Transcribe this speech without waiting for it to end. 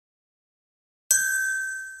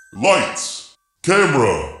Lights,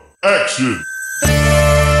 camera, action.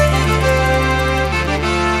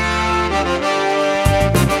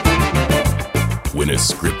 When a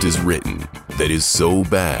script is written that is so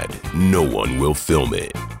bad, no one will film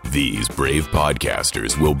it. These brave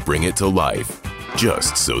podcasters will bring it to life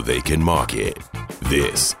just so they can mock it.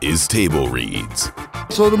 This is Table Reads.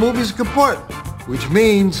 So the movie's kaput, which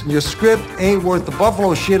means your script ain't worth the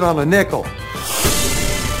buffalo shit on a nickel.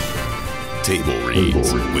 Table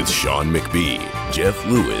Reads with Sean McBee, Jeff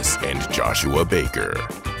Lewis, and Joshua Baker.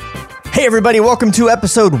 Hey everybody, welcome to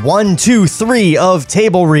episode 123 of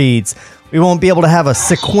Table Reads. We won't be able to have a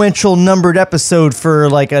sequential numbered episode for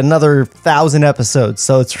like another 1,000 episodes,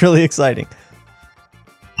 so it's really exciting.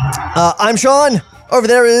 I'm Sean. Over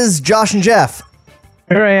there is Josh and Jeff.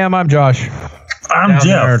 Here I am. I'm Josh. I'm Jeff.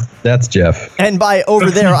 There. That's Jeff. And by over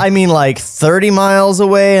there, I mean like 30 miles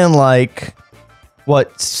away and like,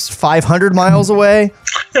 what, 500 miles away?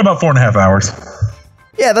 Yeah, about 4.5 hours.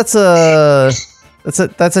 Yeah, that's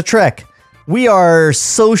a trek. We are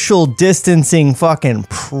social distancing fucking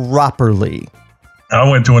properly. I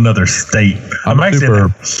went to another state. I'm super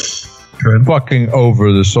fucking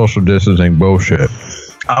over the social distancing bullshit.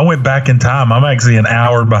 I went back in time. I'm actually an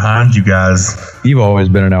hour behind you guys. You've always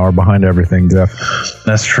been an hour behind everything, Jeff.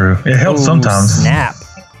 That's true. It helps sometimes. Snap.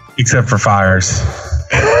 Except for fires.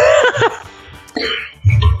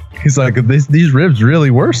 He's like, these ribs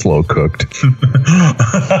really were slow cooked.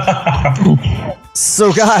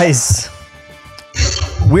 So guys,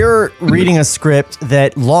 we're reading a script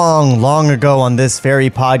that long ago on this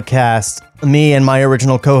very podcast, me and my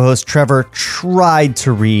original co-host Trevor tried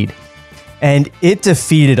to read, and it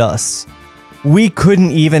defeated us. We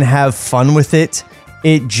couldn't even have fun with it.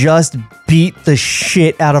 It just beat the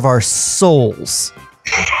shit out of our souls.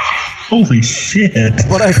 Holy shit.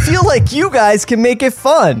 But I feel like you guys can make it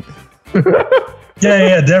fun.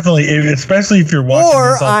 Yeah, definitely. Especially if you're watching or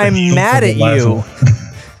this off I'm the heels mad of at the last you. one.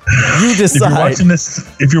 You decide.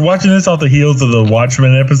 If you're watching this off the heels of the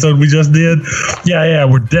Watchmen episode we just did, yeah,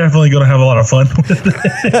 we're definitely going to have a lot of fun with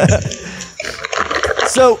it.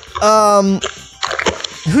 So,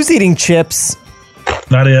 who's eating chips?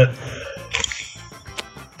 Not it.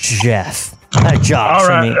 Jeff. Josh. All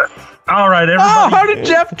right. All right, everybody. Oh, how did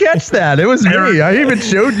Jeff catch that? It was me. I even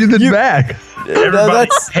showed you the bag. Everybody,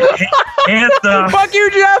 hands up. Fuck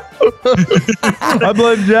you, Jeff. I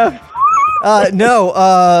blame Jeff.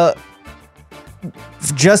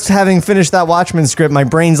 Just having finished that Watchmen script, my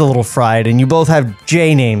brain's a little fried, and you both have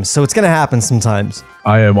J names, so it's going to happen sometimes.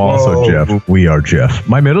 I am also Jeff. We are Jeff.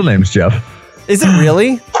 My middle name's Jeff. Is it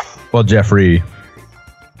really? Well, Jeffrey.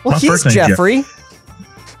 Well, he's Jeffrey.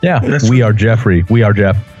 Yeah, we are Jeffrey. We are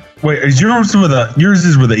Jeff. Wait, is yours with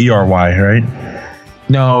a E-R-Y, right?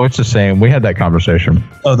 No, it's the same. We had that conversation.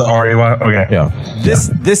 Oh, the R-A-Y? Okay. Yeah.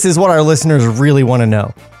 This is what our listeners really want to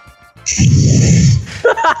know.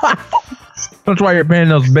 That's why you're paying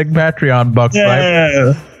those big Patreon bucks,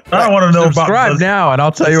 right? I don't want to know Subscribe now, and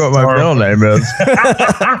I'll tell you what my middle name is.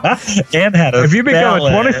 And if you become a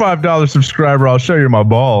 $25 subscriber, I'll show you my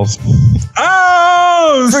balls.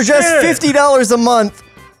 Oh, for just $50 a month,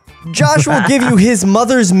 Josh will give you his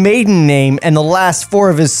mother's maiden name and the last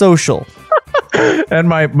four of his social.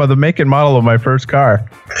 And the make and model of my first car.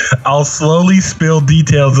 I'll slowly spill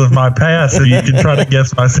details of my past so you can try to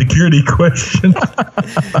guess my security question.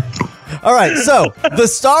 All right, so the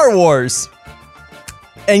Star Wars.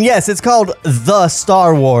 And yes, it's called The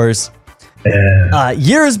Star Wars.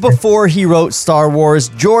 Years before he wrote Star Wars,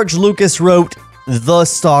 George Lucas wrote The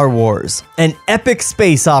Star Wars, an epic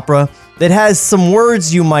space opera that has some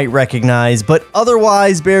words you might recognize, but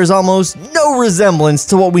otherwise bears almost no resemblance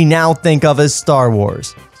to what we now think of as Star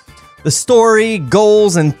Wars. The story,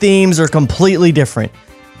 goals, and themes are completely different.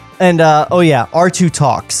 And, R2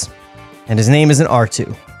 talks. And his name isn't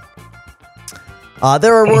R2.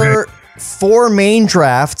 There were 4 main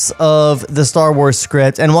drafts of the Star Wars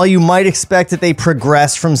script, and while you might expect that they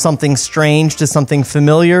progress from something strange to something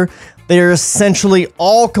familiar, they are essentially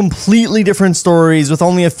all completely different stories with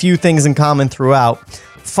only a few things in common throughout,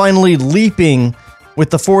 finally leaping with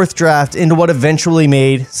the 4th draft into what eventually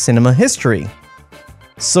made cinema history.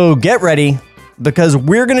 So get ready, because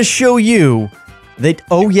we're going to show you that,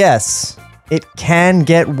 oh yes, it can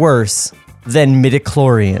get worse than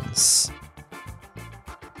midichlorians.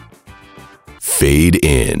 Fade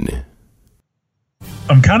in.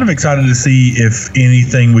 I'm kind of excited to see if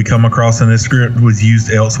anything we come across in this script was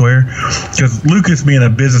used elsewhere, because Lucas, being a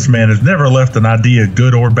businessman, has never left an idea,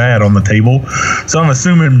 good or bad, on the table. So I'm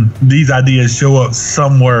assuming these ideas show up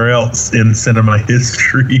somewhere else in cinema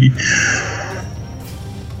history.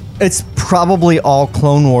 It's probably all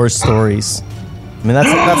Clone Wars stories. I mean,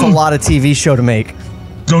 that's a lot of TV show to make.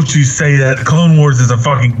 Don't you say that. Clone Wars is a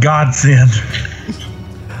fucking godsend.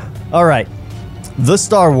 All right. The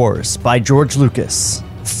Star Wars by George Lucas.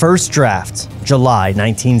 First draft, July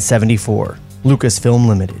 1974. Lucasfilm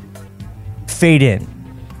Limited. Fade in.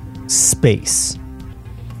 Space.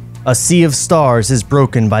 A sea of stars is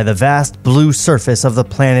broken by the vast blue surface of the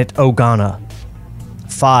planet Ogana.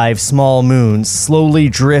 5 small moons slowly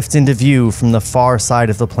drift into view from the far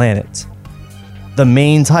side of the planet. The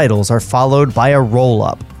main titles are followed by a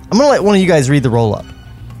roll-up. I'm going to let one of you guys read the roll-up.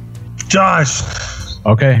 Josh.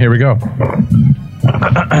 Okay, here we go.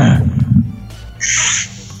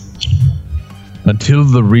 Until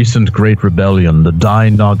the recent Great Rebellion, the Dai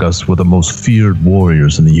Nagas were the most feared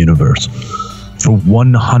warriors in the universe. For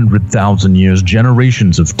 100,000 years,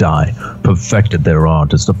 generations of Dai perfected their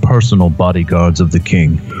art as the personal bodyguards of the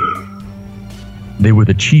king. They were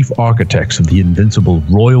the chief architects of the invincible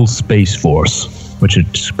Royal Space Force, which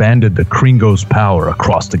expanded the Kringo's power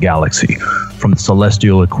across the galaxy, from the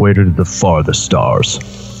celestial equator to the farthest stars.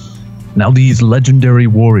 Now these legendary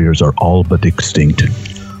warriors are all but extinct.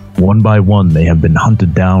 One by one, they have been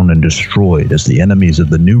hunted down and destroyed as the enemies of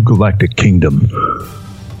the new galactic kingdom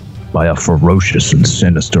by a ferocious and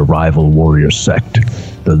sinister rival warrior sect,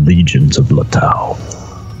 the Legions of Latau.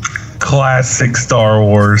 Classic Star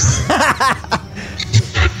Wars.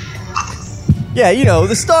 Yeah, you know,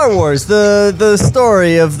 the Star Wars, the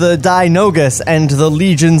story of the Dai Nagas and the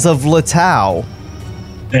Legions of Latau.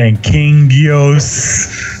 And King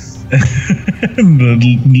Gios.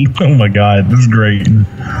 Oh my god, this is great.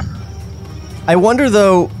 I wonder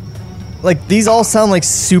though, like, these all sound like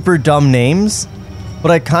super dumb names,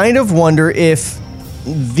 but I kind of wonder if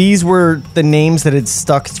these were the names that had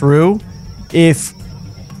stuck through, if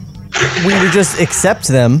we would just accept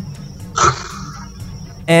them,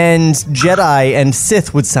 and Jedi and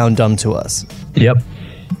Sith would sound dumb to us. Yep.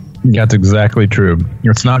 That's exactly true.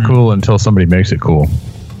 It's not cool until somebody makes it cool.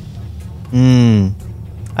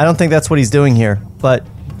 I don't think that's what he's doing here, but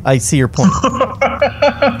I see your point.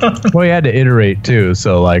 Well, you had to iterate too,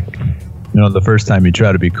 so like, you know, the first time you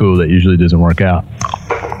try to be cool, that usually doesn't work out.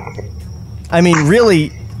 I mean,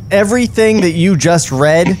 really, everything that you just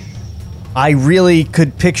read, I really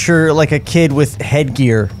could picture like a kid with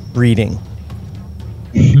headgear reading.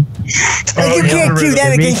 You can't do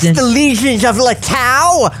that against the Legions of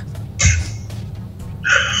Latau!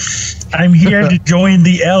 I'm here to join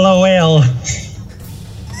the LOL.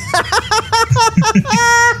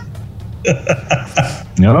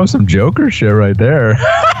 You know, some Joker shit right there.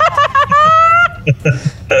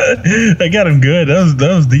 I got him good. That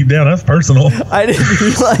was deep down. That's personal. I didn't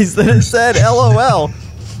realize that it said LOL,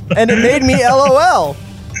 and it made me LOL.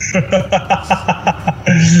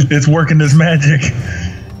 It's working this magic.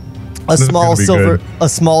 A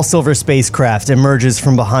small silver spacecraft emerges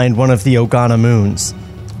from behind one of the Ogana moons.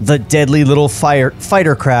 The deadly little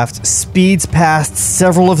fighter craft speeds past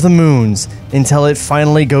several of the moons until it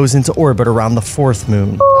finally goes into orbit around the 4th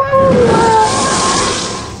moon.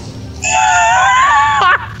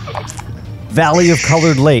 Valley of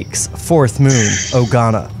Colored Lakes, 4th moon,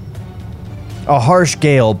 Ogana. A harsh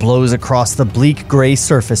gale blows across the bleak gray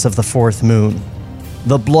surface of the 4th moon.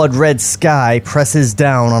 The blood-red sky presses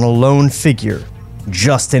down on a lone figure,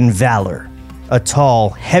 Justin Valor, a tall,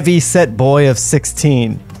 heavy-set boy of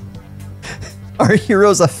 16. Our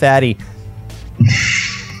hero's a fatty.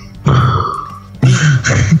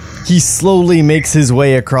 He slowly makes his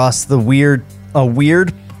way across the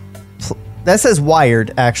that says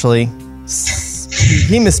wired, actually.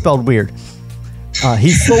 He misspelled weird. He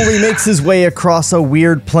slowly makes his way across a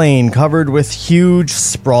weird plain covered with huge,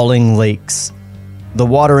 sprawling lakes. The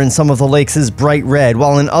water in some of the lakes is bright red,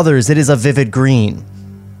 while in others it is a vivid green.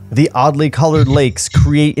 The oddly colored lakes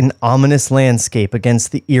create an ominous landscape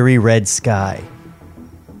against the eerie red sky.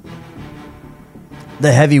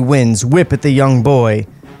 The heavy winds whip at the young boy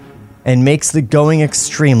and makes the going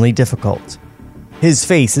extremely difficult. His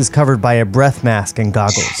face is covered by a breath mask and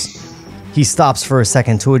goggles. He stops for a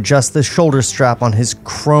second to adjust the shoulder strap on his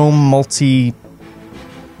chrome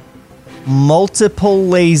multiple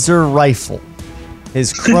laser rifle.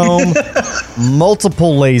 His chrome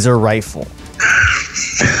multiple laser rifle.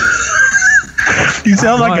 You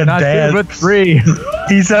sound like a dad.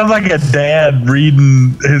 He sounds like a dad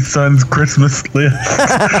reading his son's Christmas list in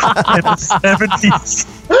the 70s.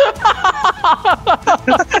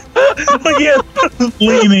 Like, yeah,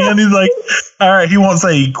 lean in. He's like, all right, he wants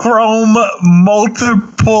a chrome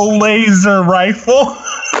multiple laser rifle.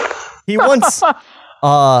 He wants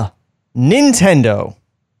Nintendo.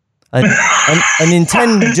 A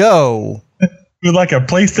Nintendo. With like a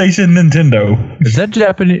PlayStation Nintendo. Is that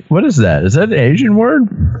Japanese? What is that? Is that an Asian word?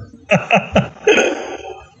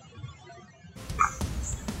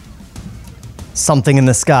 Something in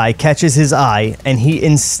the sky catches his eye, and he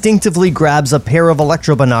instinctively grabs a pair of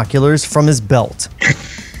electro binoculars from his belt.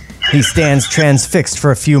 He stands transfixed for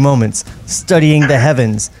a few moments, studying the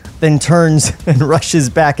heavens, then turns and rushes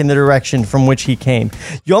back in the direction from which he came.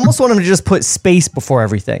 You almost want him to just put space before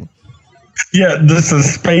everything. Yeah, there's a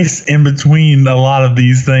space in between a lot of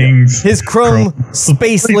these things. His chrome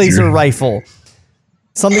space laser rifle.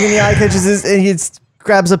 Something in the eye catches his, and he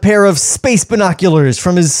grabs a pair of space binoculars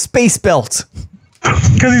from his space belt.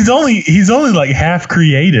 Because he's only like half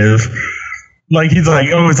creative. Like he's like,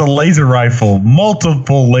 oh, it's a laser rifle,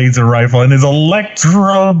 multiple laser rifle, and his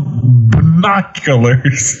electro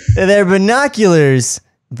binoculars. They're binoculars,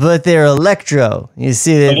 but they're electro. You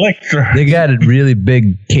see that? Electro. They got a really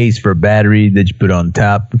big case for battery that you put on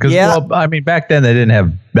top. Because, well, I mean, back then they didn't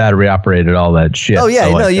have battery operated, all that shit. Oh yeah,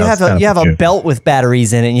 so, no, you have a belt with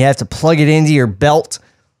batteries in it, and you have to plug it into your belt.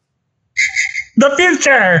 The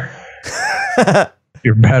future.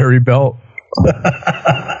 Your battery belt.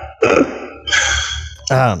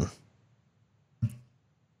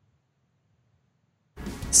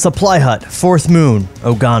 Supply hut, Fourth Moon,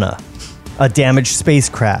 Ogana. A damaged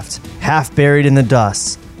spacecraft, half buried in the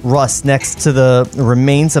dust, rust next to the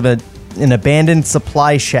remains of an abandoned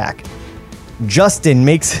supply shack. Justin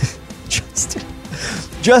makes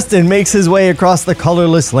his way across the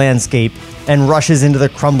colorless landscape and rushes into the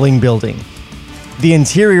crumbling building. The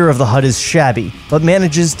interior of the hut is shabby, but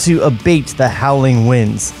manages to abate the howling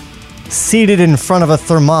winds. Seated in front of a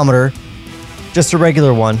thermometer, just a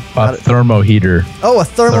regular one. A thermo heater. Oh, a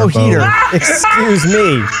thermo heater. Excuse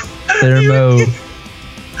me. Thermo.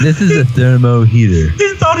 This is a thermo heater.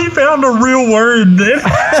 He thought he found a real word then.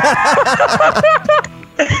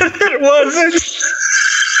 It wasn't.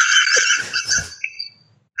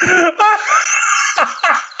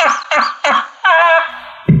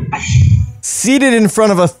 Seated in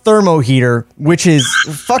front of a thermo heater, which is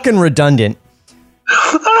fucking redundant,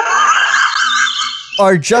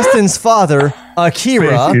 are Justin's father,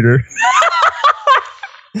 Akira. Space heater.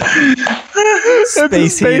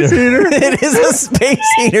 Space heater. It is a space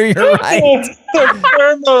heater, you're right.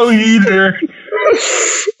 Thermo heater.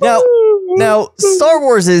 Now, Star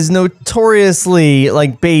Wars is notoriously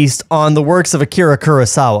based on the works of Akira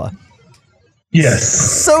Kurosawa. Yes.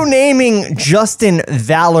 So naming Justin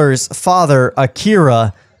Valor's father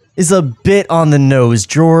Akira is a bit on the nose,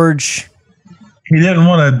 George. He didn't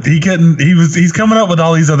want to. He couldn't. He's coming up with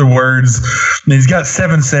all these other words. And he's got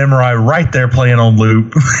Seven Samurai right there playing on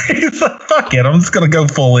loop. He's like, fuck it. I'm just gonna go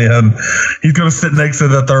full in. He's gonna sit next to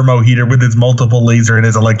the thermo heater with his multiple laser and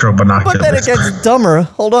his electro binoculars. But then it gets dumber.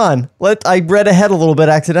 Hold on. I read ahead a little bit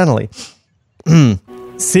accidentally.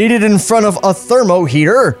 Seated in front of a thermo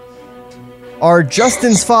heater are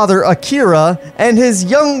Justin's father Akira and his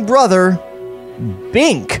young brother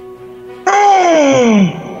Bink.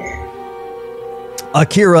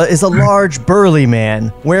 Akira is a large, burly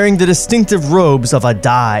man wearing the distinctive robes of a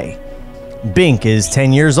Dai. Bink is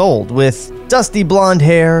 10 years old with dusty blonde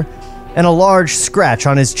hair and a large scratch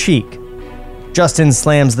on his cheek. Justin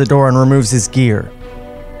slams the door and removes his gear.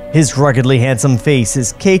 His ruggedly handsome face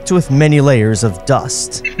is caked with many layers of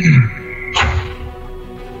dust.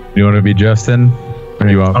 You want to be Justin? Or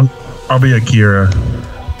you want? I'll be Akira.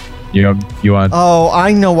 You want? Oh,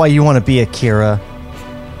 I know why you want to be Akira.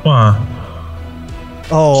 Why?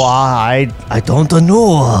 Oh, I don't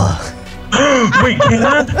know. Wait, can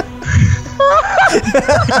I?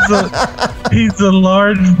 he's a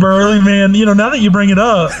large, burly man. You know, now that you bring it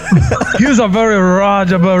up. He's a very large,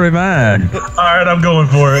 burly man. All right, I'm going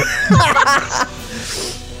for it.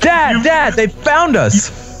 Dad, they found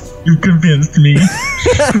us. You convinced me.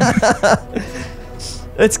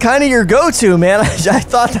 It's kind of your go-to, man. I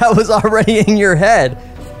thought that was already in your head.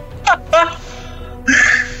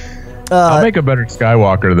 I'll make a better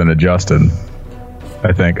Skywalker than a Justin.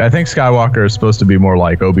 I think Skywalker is supposed to be more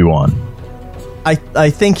like Obi-Wan. I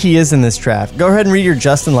think he is in this draft. Go ahead and read your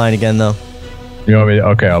Justin line again, though. You want me to?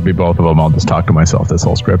 Okay, I'll be both of them. I'll just talk to myself this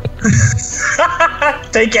whole script.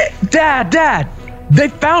 Take it. Dad, they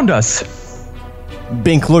found us.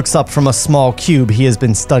 Bink looks up from a small cube he has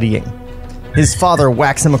been studying. His father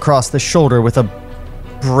whacks him across the shoulder with a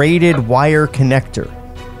braided wire connector.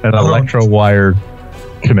 An electro wire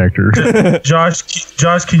connector.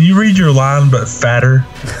 Josh, can you read your line but fatter?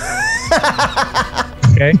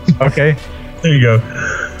 Okay. There you go.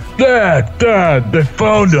 Dad, they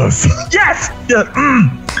found us. Yes! Yeah.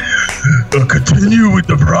 Continue with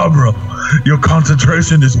the problem. Your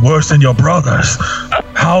concentration is worse than your brother's.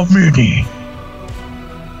 How many?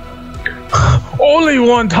 Only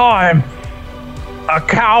one time. A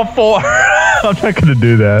cow for. I'm not gonna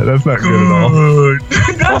do that. That's not good at all.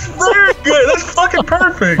 That's very good. That's fucking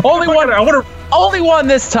perfect. Only one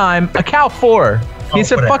this time. A cow for.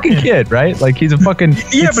 He's a whatever. fucking kid, right? Like he's a fucking.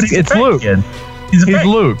 Yeah, but he's it's a fat Luke. kid. He's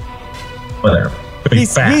Luke. Whatever.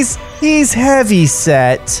 He's heavy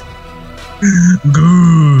set.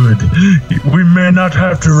 Good. We may not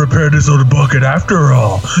have to repair this little bucket after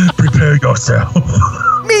all. Prepare yourself.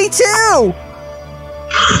 Me too.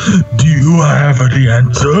 Do you have the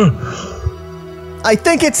answer? I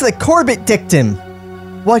think it's the Corbett dictum.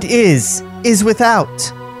 What is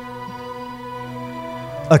without.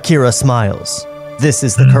 Akira smiles. This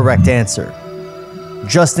is the correct answer.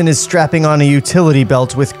 Justin is strapping on a utility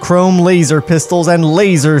belt with chrome laser pistols and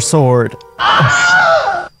laser sword.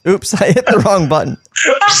 Oops, I hit the wrong button.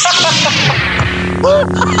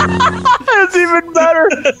 That's even better.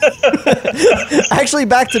 Actually,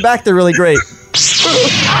 back to back, they're really great.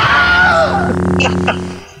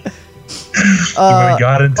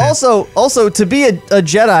 Also, to be a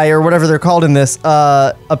Jedi or whatever they're called in this,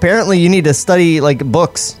 apparently you need to study like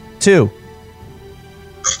books too.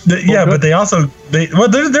 But there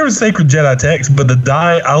was sacred Jedi text, but the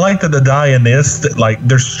die, I like that the die in this, that, like,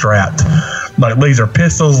 they're strapped. Like laser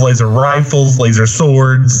pistols, laser rifles, laser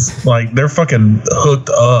swords, like they're fucking hooked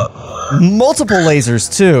up. Multiple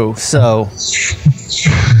lasers too, so.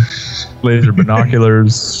 Laser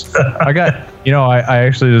binoculars. I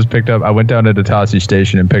actually just picked up, I went down to the Tatooine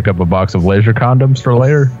station and picked up a box of laser condoms for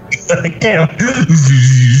later.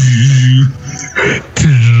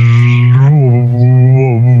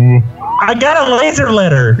 I got a laser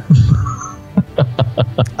letter.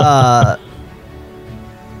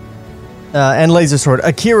 And laser sword.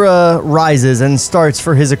 Akira rises and starts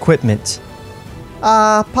for his equipment.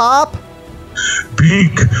 Pop?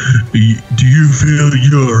 Pink, do you feel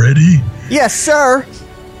you're ready? Yes, sir.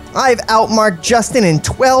 I've outmarked Justin in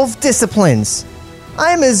 12 disciplines.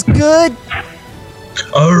 I'm as good.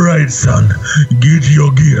 All right, son. Get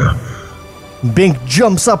your gear. Bink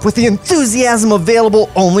jumps up with the enthusiasm available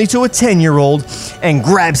only to a 10-year-old and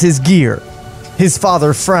grabs his gear. His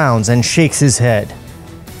father frowns and shakes his head.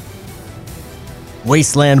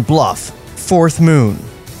 Wasteland Bluff, 4th moon.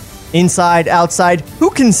 Inside, outside,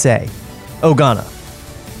 who can say? Ogana.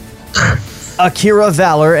 Akira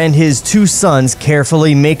Valor and his 2 sons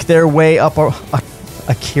carefully make their way up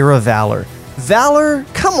Akira Valor. Valor?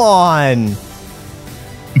 Come on!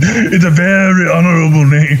 It's a very honorable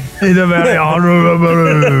name. It's a very honorable.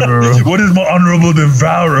 What is more honorable than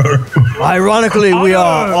Valor? Ironically, we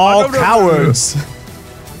are all cowards.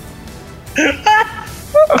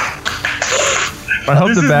 I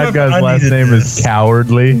hope the bad guy's last name is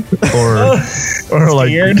Cowardly, or like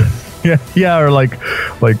Scared? or like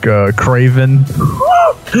Craven.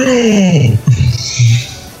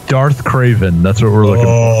 Darth Craven. That's what we're looking for.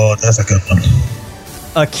 Oh, that's a good one.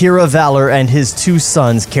 Akira Valor and his 2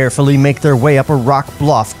 sons carefully make their way up a rock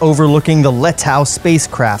bluff overlooking the Letau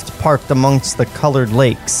spacecraft parked amongst the colored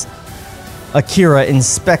lakes. Akira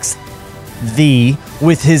inspects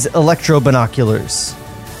with his electro binoculars.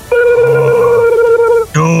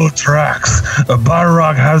 No tracks. A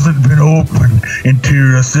Byrock hasn't been open.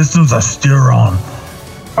 Interior systems are still on.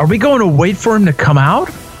 Are we going to wait for him to come out?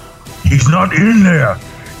 He's not in there.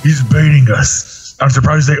 He's baiting us. I'm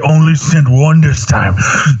surprised they only sent one this time.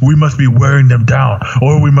 We must be wearing them down,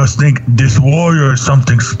 or we must think this warrior is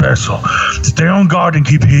something special. Stay on guard and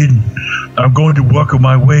keep hidden. I'm going to work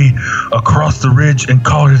my way across the ridge and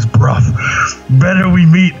call his bluff. Better we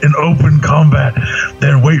meet in open combat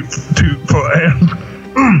than wait for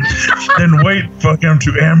him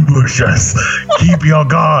to ambush us. Keep your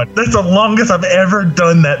guard. That's the longest I've ever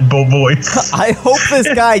done that voice. I hope this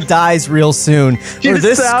guy dies real soon, or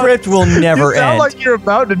this script will never You sound end. like you're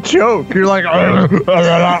about to choke. You're like, I've never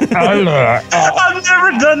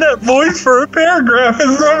done that voice for a paragraph.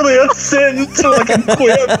 It's normally a sentence or like a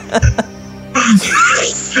quip.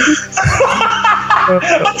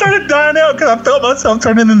 I started dying out because I felt myself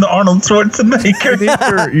turning into Arnold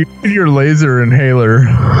Schwarzenegger. you need your laser inhaler.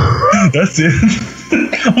 That's it.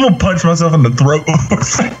 I'm gonna punch myself in the throat before I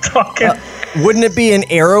start talking. Wouldn't it be an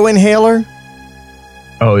arrow inhaler?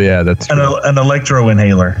 Oh yeah, that's true. An electro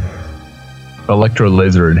inhaler. Electro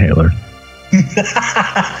laser inhaler.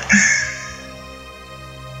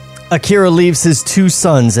 Akira leaves his 2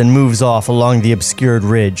 sons and moves off along the obscured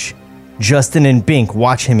ridge. Justin and Bink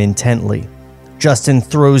watch him intently. Justin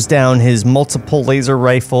throws down his multiple laser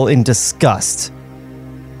rifle in disgust.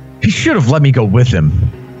 He should have let me go with him.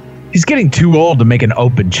 He's getting too old to make an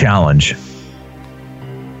open challenge.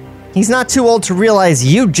 He's not too old to realize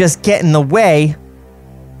you just get in the way.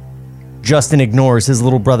 Justin ignores his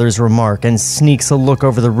little brother's remark and sneaks a look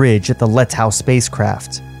over the ridge at the Letau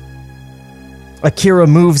spacecraft. Akira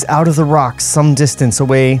moves out of the rocks some distance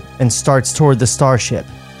away and starts toward the starship.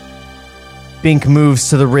 Bink moves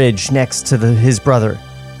to the ridge next to his brother,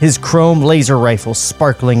 his chrome laser rifle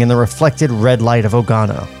sparkling in the reflected red light of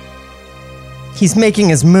Ogano. He's making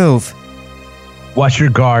his move. Watch your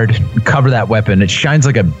guard. Cover that weapon. It shines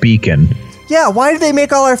like a beacon. Yeah, why did they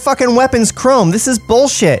make all our fucking weapons chrome? This is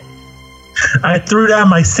bullshit. I threw down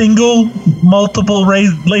my single multiple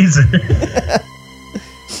laser.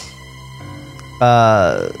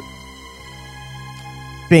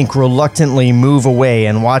 Bink reluctantly move away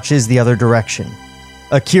and watches the other direction.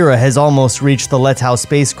 Akira has almost reached the Letau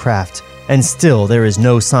spacecraft, and still there is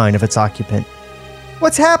no sign of its occupant.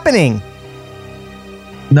 What's happening?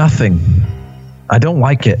 Nothing. I don't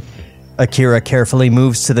like it. Akira carefully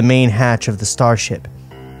moves to the main hatch of the starship.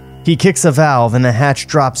 He kicks a valve and the hatch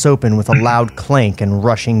drops open with a loud clank and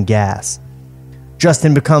rushing gas.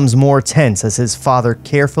 Justin becomes more tense as his father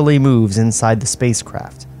carefully moves inside the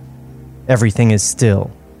spacecraft. Everything is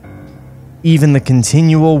still. Even the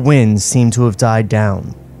continual winds seem to have died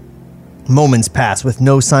down. Moments pass with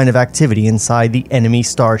no sign of activity inside the enemy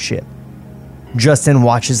starship. Justin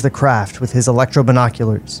watches the craft with his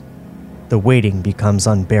electrobinoculars. The waiting becomes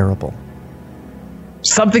unbearable.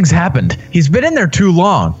 Something's happened. He's been in there too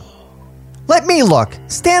long. Let me look.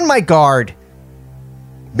 Stand my guard.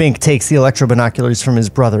 Bink takes the electrobinoculars from his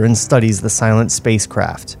brother and studies the silent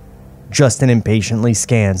spacecraft. Justin impatiently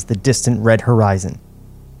scans the distant red horizon.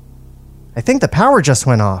 I think the power just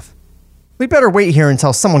went off. We better wait here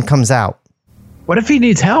until someone comes out. What if he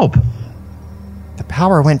needs help? The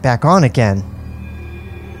power went back on again.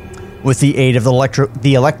 With the aid of the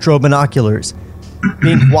electrobinoculars,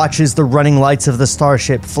 Bink watches the running lights of the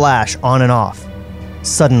starship flash on and off.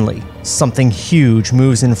 Suddenly, something huge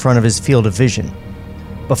moves in front of his field of vision.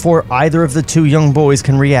 Before either of the two young boys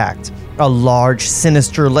can react, a large,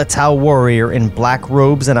 sinister Letau warrior in black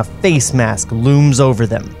robes and a face mask looms over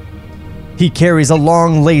them. He carries a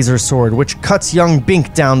long laser sword which cuts young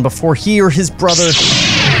Bink down before he or his brother...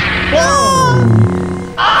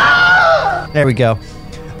 There we go.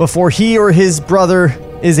 Before he or his brother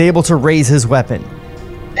is able to raise his weapon.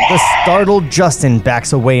 The startled Justin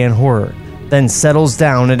backs away in horror, then settles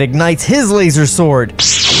down and ignites his laser sword,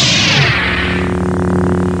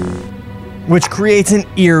 which creates an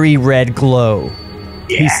eerie red glow.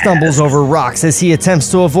 He stumbles over rocks as he attempts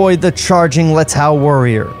to avoid the charging Letau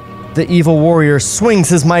warrior. The evil warrior swings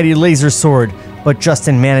his mighty laser sword, but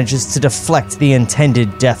Justin manages to deflect the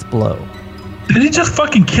intended death blow. Did he just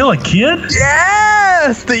fucking kill a kid?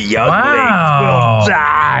 Yes! The younglings will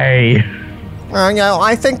die!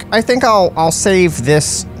 I think I'll save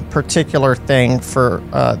this particular thing for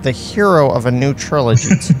the hero of a new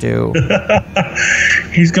trilogy to do.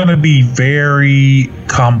 He's gonna be very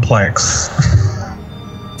complex.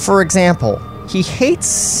 For example, he hates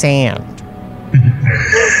sand.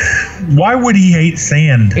 Why would he hate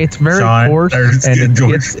sand? It's very Sean? coarse, and it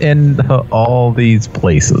gets in all these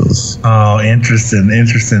places. Oh, interesting.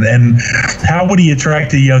 And how would he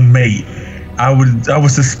attract a young mate? I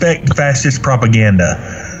would suspect fascist propaganda.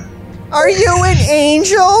 Are you an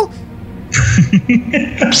angel?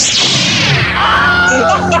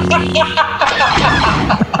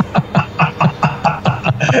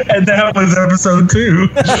 And that was episode 2.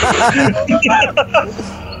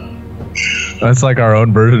 That's like our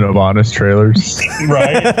own version of honest trailers.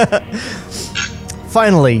 Right.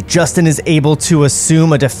 Finally, Justin is able to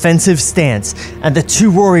assume a defensive stance, and the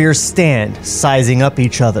two warriors stand, sizing up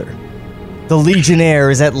each other. The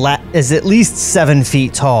Legionnaire is at least 7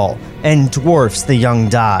 feet tall and dwarfs the young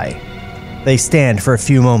Dai. They stand for a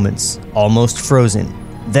few moments, almost frozen.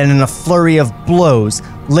 Then in a flurry of blows,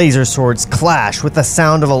 laser swords clash with the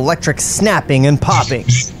sound of electric snapping and popping.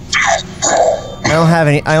 I don't have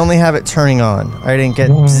any. I only have it turning on. I didn't get.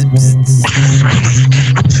 Bzz, bzz,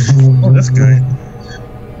 bzz. Oh, that's good.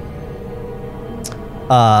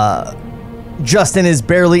 Justin is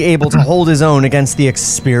barely able to hold his own against the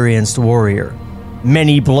experienced warrior.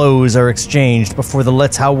 Many blows are exchanged before the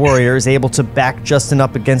Letau warrior is able to back Justin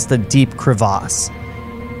up against a deep crevasse.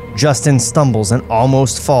 Justin stumbles and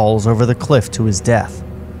almost falls over the cliff to his death.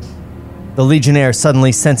 The Legionnaire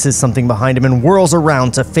suddenly senses something behind him and whirls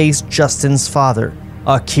around to face Justin's father,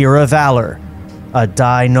 Akira Valor, a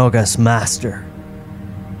Dai Nogas master.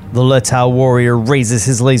 The Letau warrior raises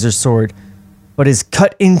his laser sword, but is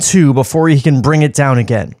cut in two before he can bring it down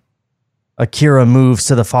again. Akira moves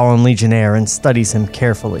to the fallen Legionnaire and studies him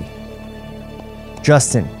carefully.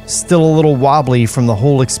 Justin, still a little wobbly from the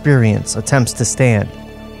whole experience, attempts to stand.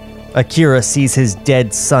 Akira sees his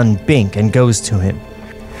dead son Bink and goes to him.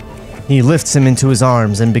 He lifts him into his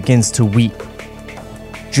arms and begins to weep.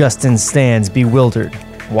 Justin stands bewildered,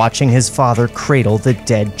 watching his father cradle the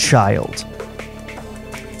dead child.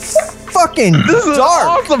 Fucking This is an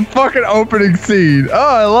dark! awesome fucking opening scene.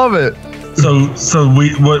 Oh, I love it.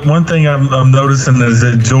 One thing I'm noticing is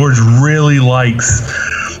that George really likes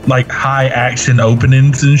like high action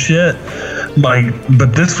openings and shit. Like,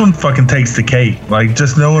 but this one fucking takes the cake. Like,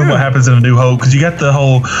 just knowing what happens in A New Hope, because you got the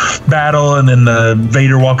whole battle and then the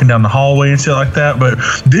Vader walking down the hallway and shit like that. But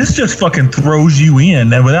this just fucking throws you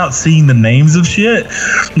in, and without seeing the names of shit,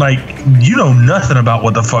 like you know nothing about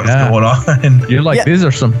what the fuck's going on. You're like, these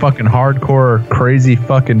are some fucking hardcore, crazy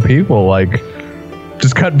fucking people. Like,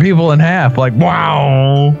 just cutting people in half. Like,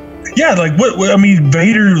 wow. Yeah, like what I mean,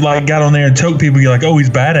 Vader like got on there and choked people. You're like, oh, he's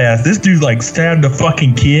badass. This dude like stabbed a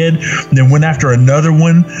fucking kid, and then went after another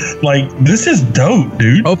one. Like, this is dope,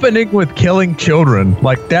 dude. Opening with killing children.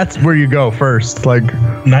 Like, that's where you go first. Like,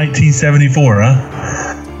 1974,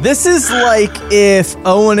 huh? This is like if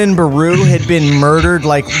Owen and Beru had been murdered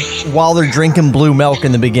like while they're drinking blue milk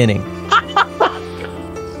in the beginning.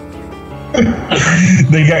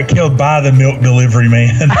 They got killed by the milk delivery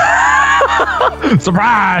man.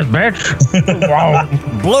 surprise,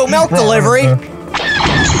 bitch. Blue milk delivery.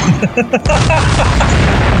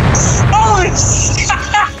 Holy shit.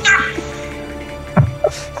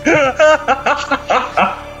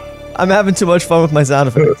 I'm having too much fun with my sound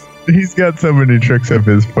effects. He's got so many tricks up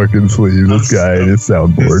his fucking sleeve. This guy and his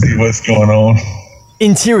soundboard. Let's see what's going on.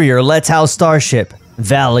 Interior Letau Starship,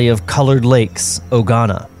 Valley of Colored Lakes,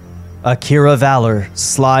 Ogana. Akira Valor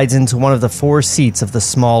slides into one of the 4 seats of the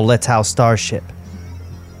small Letau starship.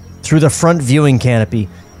 Through the front viewing canopy,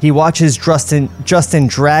 he watches Justin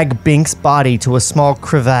drag Bink's body to a small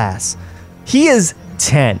crevasse. He is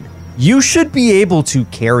 10. You should be able to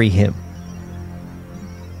carry him.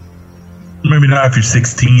 Maybe not if you're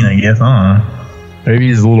 16, I guess. Maybe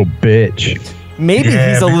he's a little bitch. Maybe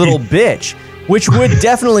he's a little bitch, which would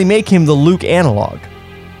definitely make him the Luke analog.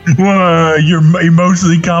 You're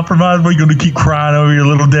emotionally compromised, but you're going to keep crying over your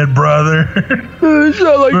little dead brother. It's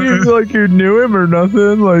not like you knew him or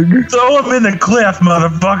nothing. Like, throw him in the cliff,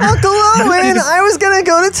 motherfucker. Uncle Owen, I was going to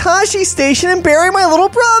go to Tashi Station and bury my little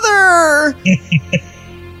brother.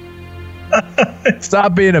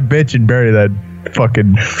 stop being a bitch and bury that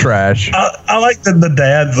fucking trash. I like that the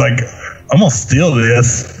dad's like, I'm going to steal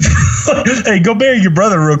this. Hey, go bury your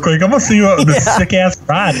brother real quick. I'm going to see what the sick ass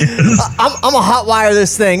ride is. I'm going to hotwire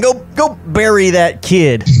this thing. Go bury that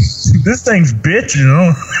kid. This thing's bitch, you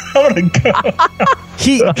know. I'm going to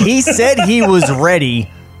go. He said he was ready.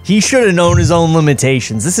 He should have known his own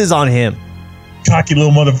limitations. This is on him. Cocky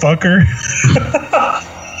little motherfucker.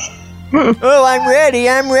 Oh,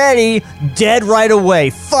 I'm ready. Dead right away.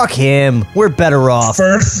 Fuck him. We're better off.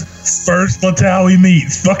 First Letau he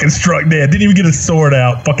meets, fucking struck dead. Didn't even get his sword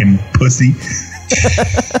out. Fucking pussy.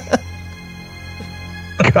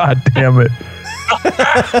 God damn it.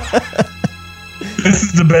 This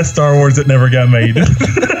is the best Star Wars that never got made.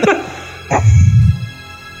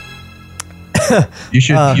 You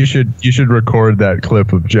should record that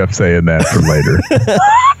clip of Jeff saying that for later.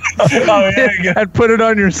 And put it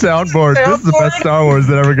on your soundboard. This is the best Star Wars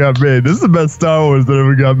that ever got made. This is the best Star Wars that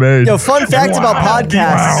ever got made. Yo, fun fact about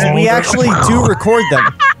podcasts, we actually do record them.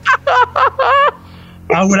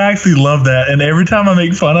 I would actually love that. And every time I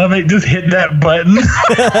make fun of it, just hit that button.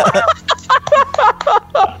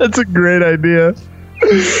 That's a great idea.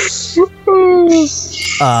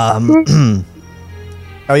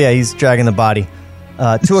 Oh yeah, he's dragging the body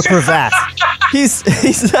to a crevasse.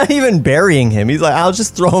 He's not even burying him. He's like, I'll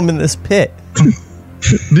just throw him in this pit. Do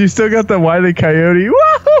you still got the Wile E. Coyote?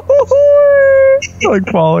 Like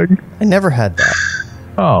falling. I never had that.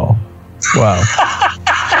 Oh, wow.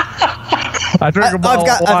 I've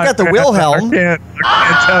got the Wilhelm. I can't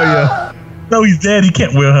tell you. No, he's dead. He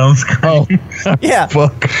can't Wilhelm scream. Oh, Yeah.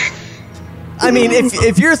 fuck. I mean,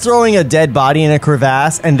 if you're throwing a dead body in a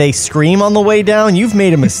crevasse and they scream on the way down, you've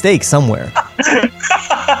made a mistake somewhere.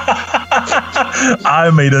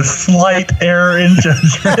 I made a slight error in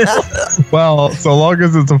judgment. Well, so long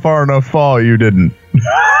as it's a far enough fall, you didn't.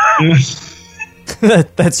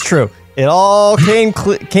 That's true. It all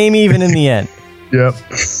came even in the end. Yep.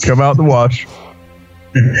 Come out the wash.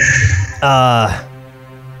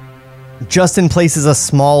 Justin places a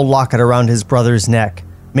small locket around his brother's neck,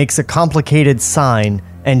 makes a complicated sign,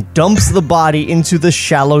 and dumps the body into the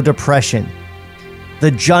shallow depression.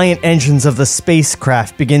 The giant engines of the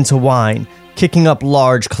spacecraft begin to whine, kicking up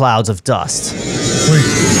large clouds of dust.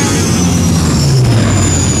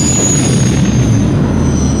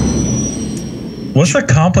 What's a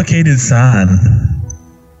complicated sign?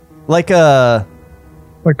 Like a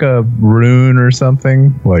rune or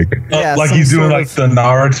something. Like he's doing like the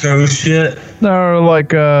Naruto shit. No,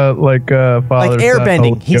 like father. Like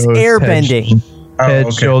airbending. He's airbending.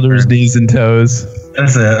 Head, shoulders, knees, and toes.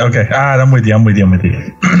 That's it. Okay. All right, I'm with you.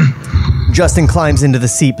 Justin climbs into the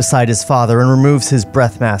seat beside his father and removes his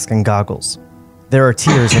breath mask and goggles. There are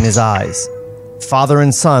tears in his eyes. Father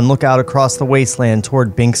and son look out across the wasteland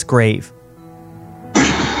toward Bink's grave.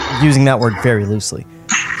 Using that word very loosely.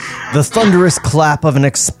 The thunderous clap of an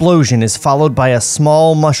explosion is followed by a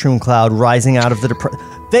small mushroom cloud rising out of the depression.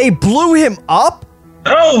 They blew him up?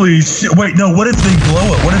 Holy shit. Wait, no, what if they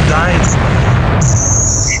blow it? What if Dice...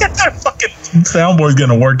 That fucking soundboard's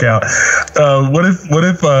gonna work out. What if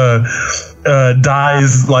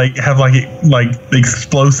Dies have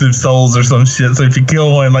explosive souls or some shit? So if you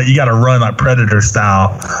kill one, you gotta run like Predator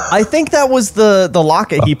style. I think that was the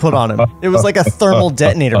locket he put on him. It was like a thermal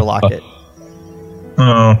detonator locket.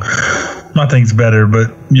 Oh, my thing's better, but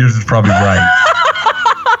yours is probably right.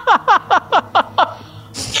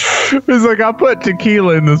 It's like, I put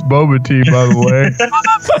tequila in this boba tea, by the way.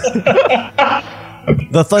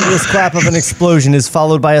 The thunderous clap of an explosion is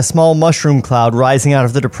followed by a small mushroom cloud rising out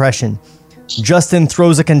of the depression. Justin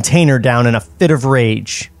throws a container down in a fit of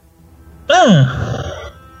rage.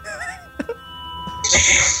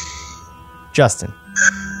 Justin.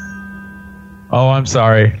 Oh, I'm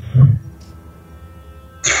sorry.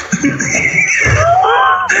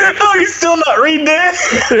 Oh, you're still not reading it?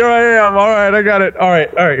 Here I am. All right, I got it. All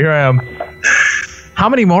right, here I am. How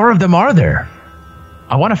many more of them are there?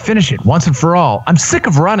 I want to finish it once and for all. I'm sick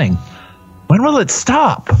of running. When will it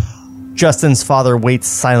stop? Justin's father waits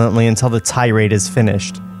silently until the tirade is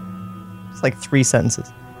finished. It's like 3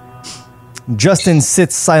 sentences. Justin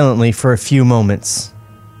sits silently for a few moments.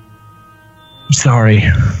 I'm sorry.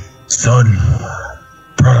 Son,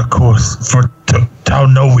 brought a course for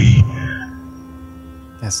Taunoi.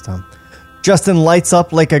 That's dumb. Justin lights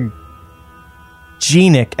up like a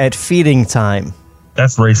Genik at feeding time.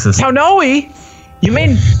 That's racist. Taunoi? You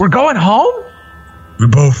mean we're going home? We're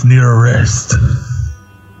both near arrest.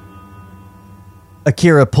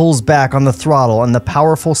 Akira pulls back on the throttle and the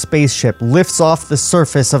powerful spaceship lifts off the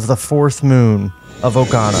surface of the fourth moon of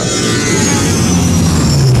Ogana.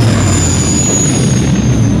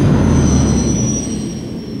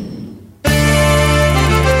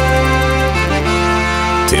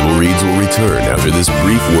 Table Reads will return after this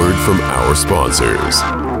brief word from our sponsors.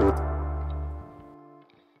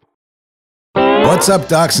 What's up,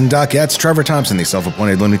 docs and docettes? Trevor Thompson, the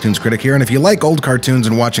self-appointed Looney Tunes critic here, and if you like old cartoons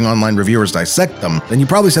and watching online reviewers dissect them, then you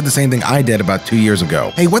probably said the same thing I did about 2 years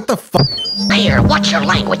ago. Hey, what the fuck? Here, watch your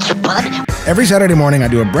language, you bud. Every Saturday morning, I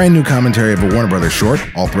do a brand new commentary of a Warner Brothers short.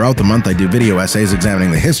 All throughout the month, I do video essays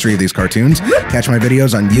examining the history of these cartoons. Catch my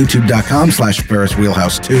videos on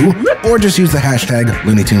youtube.com/FerrisWheelhouse2, or just use the hashtag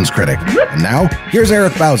Looney Tunes Critic. And now, here's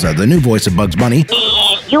Eric Bauza, the new voice of Bugs Bunny.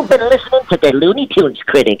 You've been listening to the Looney Tunes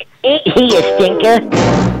Critic. Ain't he a stinker?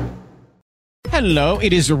 Hello,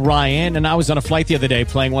 it is Ryan, and I was on a flight the other day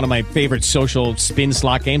playing one of my favorite social spin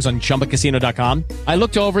slot games on ChumbaCasino.com. I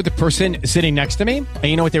looked over the person sitting next to me, and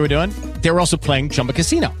you know what they were doing? They were also playing Chumba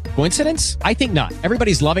Casino. Coincidence? I think not.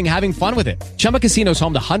 Everybody's loving having fun with it. Chumba Casino is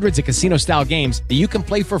home to hundreds of casino-style games that you can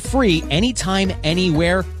play for free anytime,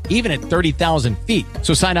 anywhere, even at 30,000 feet.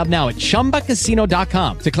 So sign up now at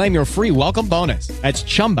ChumbaCasino.com to claim your free welcome bonus. That's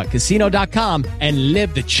ChumbaCasino.com and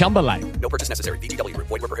live the Chumba life. No purchase necessary. VGW. Void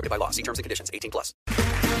where prohibited by law. See terms and conditions. 18+.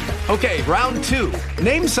 Okay, round two.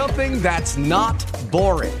 Name something that's not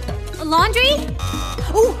boring. A laundry?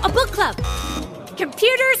 Ooh, a book club.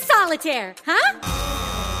 Computer solitaire, huh?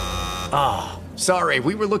 Ah, oh, sorry.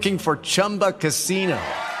 We were looking for Chumba Casino.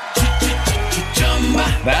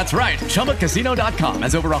 That's right. ChumbaCasino.com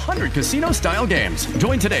has over 100 casino-style games.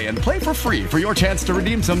 Join today and play for free for your chance to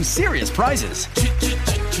redeem some serious prizes.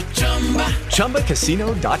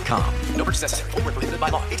 ChumbaCasino.com. No purchase necessary. Void where prohibited by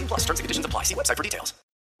law. 18+. Terms and conditions apply. See website for details.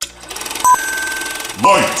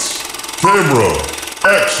 Lights, camera,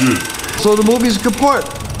 action. So the movie's kaput,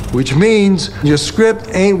 which means your script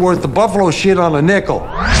ain't worth the buffalo shit on a nickel.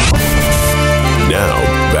 Now,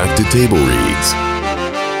 back to Table Reads.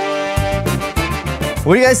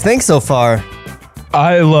 What do you guys think so far?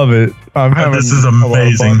 I love it. This is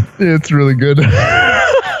amazing. It's really good.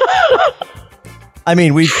 I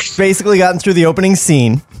mean, we've basically gotten through the opening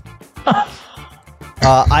scene.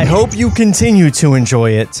 I hope you continue to enjoy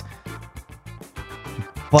it.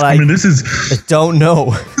 But I mean, I don't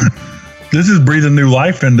know. This is breathing new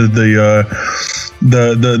life into the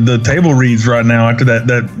the table reads right now after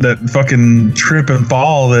that fucking trip and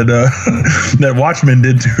fall that that Watchmen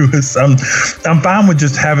did to us. I'm fine with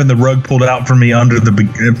just having the rug pulled out from me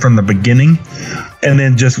from the beginning, and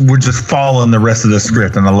then we're just following the rest of the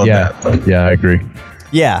script, and I love that. Yeah, I agree.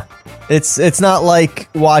 Yeah. It's not like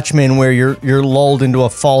Watchmen where you're lulled into a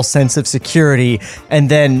false sense of security and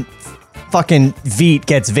then fucking Veet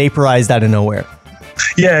gets vaporized out of nowhere.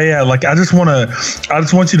 Yeah. Like I just want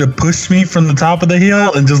you to push me from the top of the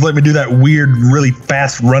hill and just let me do that weird, really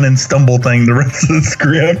fast running stumble thing the rest of the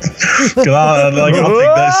script. I'll take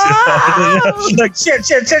that shit. Like shit.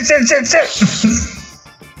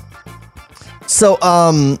 So,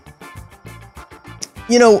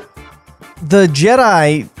 the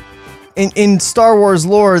Jedi in Star Wars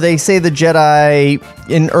lore, they say the Jedi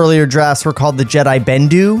in earlier drafts were called the Jedi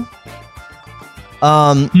Bendu.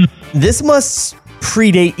 This must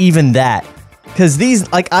predate even that, because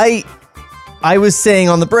these, like, I was saying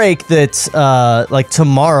on the break that like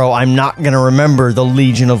tomorrow I'm not gonna remember the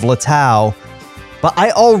Legion of Latau, but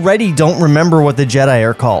I already don't remember what the Jedi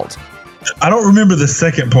are called. I don't remember the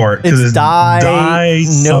second part. It's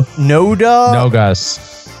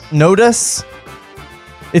Nodus.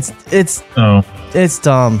 It's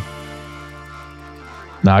dumb.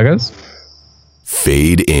 Nagas?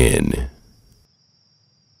 Fade in.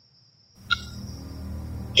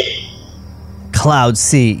 Cloud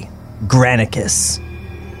Sea, Granicus.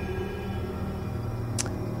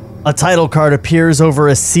 A title card appears over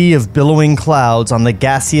a sea of billowing clouds on the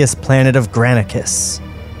gaseous planet of Granicus.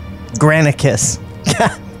 Granicus.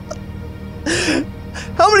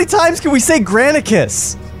 How many times can we say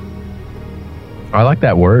Granicus? I like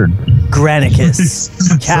that word. Granicus.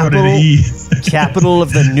 Capital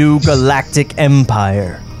of the new galactic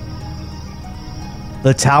empire.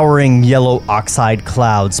 The towering yellow oxide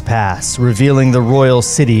clouds pass, revealing the royal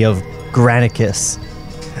city of Granicus.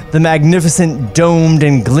 The magnificent domed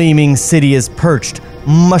and gleaming city is perched,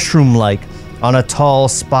 mushroom-like, on a tall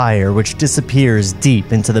spire which disappears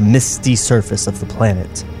deep into the misty surface of the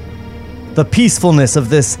planet. The peacefulness of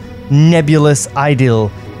this nebulous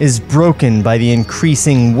idyll is broken by the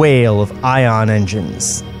increasing wail of ion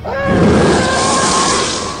engines.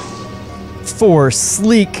 4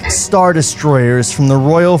 sleek star destroyers from the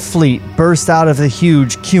Royal Fleet burst out of the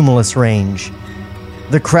huge Cumulus range.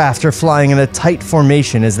 The craft are flying in a tight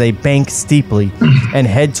formation as they bank steeply and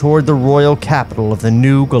head toward the royal capital of the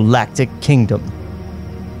new galactic kingdom.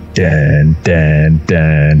 Hey!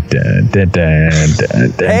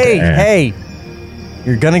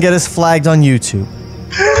 You're gonna get us flagged on YouTube.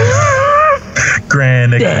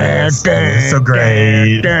 Granicus, so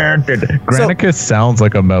great. Granicus sounds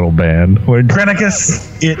like a metal band.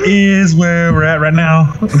 Granicus, it is where we're at right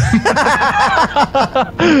now.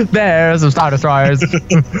 There's some star destroyers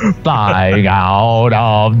flying out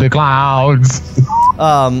of the clouds.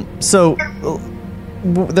 So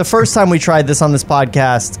the first time we tried this on this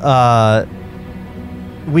podcast,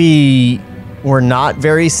 we were not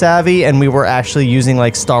very savvy, and we were actually using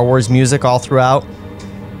like Star Wars music all throughout.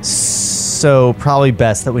 So probably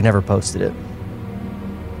best that we never posted it.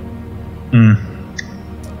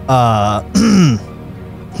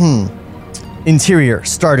 Interior,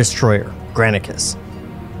 Star Destroyer, Granicus.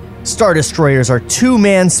 Star Destroyers are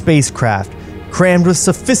 2-man spacecraft crammed with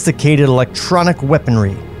sophisticated electronic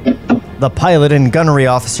weaponry. The pilot and gunnery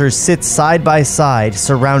officers sit side by side,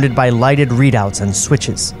 surrounded by lighted readouts and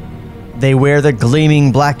switches. They wear the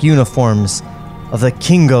gleaming black uniforms of the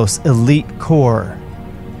Kingos Elite Corps.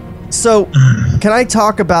 So, can I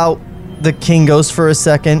talk about the Kingos for a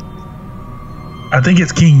second? I think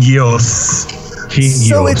it's King Yos.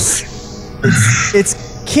 So it's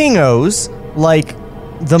Kingos, like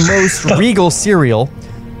the most regal cereal,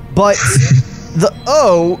 but the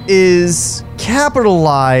O is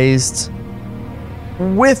capitalized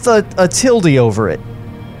with a tilde over it.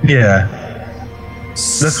 Yeah.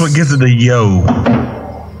 That's what gives it the yo.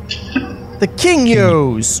 The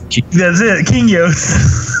Kingos. That's it,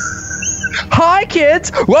 Kingos. Hi,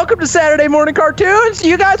 kids! Welcome to Saturday Morning Cartoons.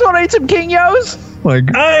 You guys want to eat some Kingos?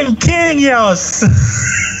 I'm Kingos.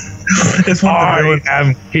 I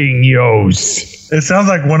am Kingos. It sounds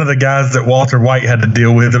like one of the guys that Walter White had to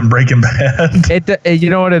deal with in Breaking Bad. You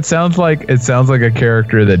know what it sounds like? It sounds like a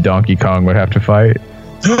character that Donkey Kong would have to fight.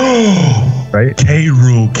 Right?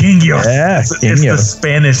 K-Rool, Kingos. Yeah, it's the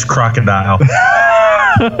Spanish crocodile.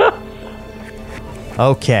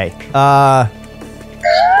 Okay.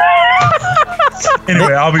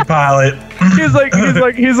 Anyway, I'll be pilot. He's like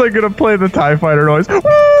gonna play the TIE fighter noise. Woo!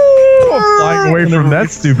 Flying away from that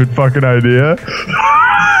stupid fucking idea.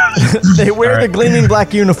 They wear the gleaming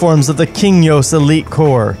black uniforms of the Kingos Elite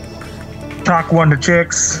Corps. Talk 1 to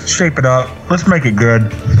chicks. Shape it up. Let's make it good.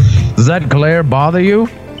 Does that glare bother you?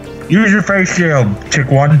 Use your face shield, chick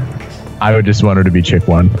 1. I would just want her to be chick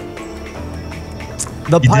 1.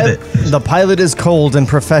 The pilot is cold and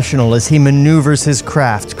professional as he maneuvers his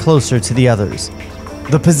craft closer to the others.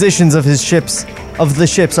 The positions of the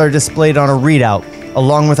ships are displayed on a readout,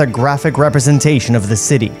 along with a graphic representation of the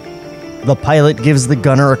city. The pilot gives the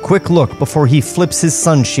gunner a quick look before he flips his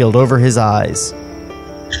sun shield over his eyes.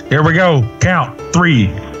 Here we go. Count. 3,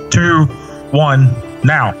 2, 1,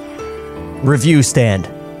 now. Review stand.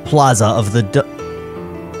 Plaza of the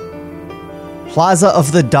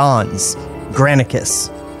Dons, Granicus.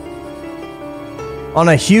 On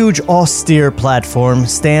a huge austere platform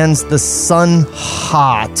stands the Sun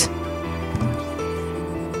Hot.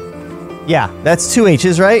 Yeah, that's 2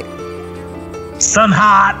 H's, right? Sun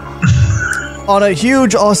Hot. On a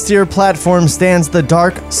huge austere platform stands the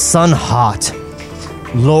dark Sun Hot,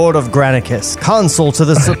 Lord of Granicus, consul to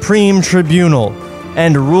the Supreme Tribunal,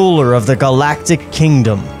 and ruler of the Galactic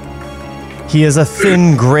Kingdom. He is a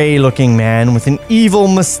thin, gray-looking man with an evil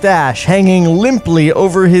mustache hanging limply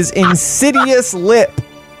over his insidious lip.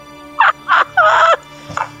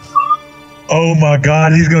 Oh my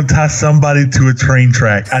God, he's going to tie somebody to a train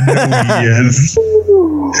track. I know he is.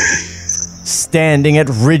 Standing at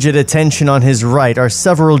rigid attention on his right are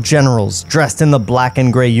several generals dressed in the black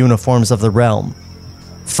and gray uniforms of the realm.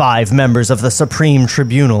 5 members of the Supreme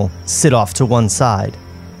Tribunal sit off to one side.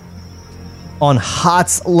 On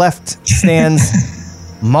Hot's left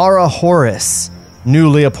stands Mara Horus,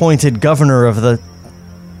 newly appointed governor of the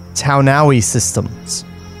Taunawi systems.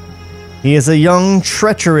 He is a young,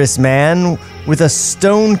 treacherous man with a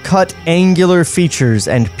stone-cut angular features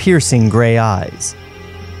and piercing gray eyes.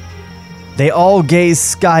 They all gaze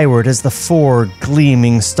skyward as the 4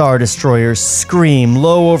 gleaming star destroyers scream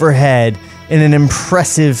low overhead in an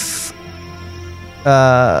impressive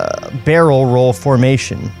barrel roll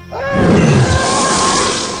formation.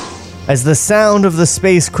 As the sound of the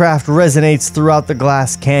spacecraft resonates throughout the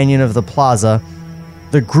glass canyon of the plaza,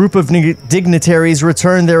 the group of dignitaries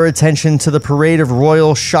return their attention to the parade of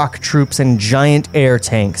royal shock troops and giant air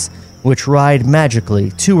tanks, which ride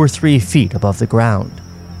magically 2 or 3 feet above the ground.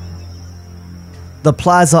 The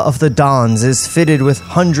Plaza of the Dons is fitted with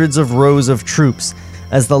hundreds of rows of troops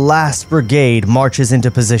as the last brigade marches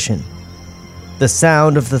into position. The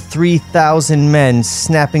sound of the 3,000 men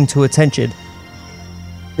snapping to attention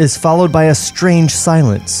is followed by a strange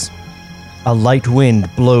silence. A light wind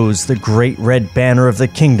blows the great red banner of the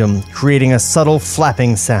kingdom, creating a subtle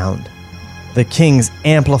flapping sound. The king's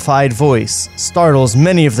amplified voice startles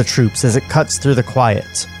many of the troops as it cuts through the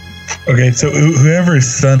quiet. Okay, so whoever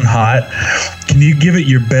is Sun Hot, can you give it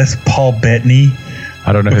your best Paul Bettany?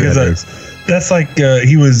 I don't know who that is. That's like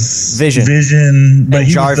he was Vision, but and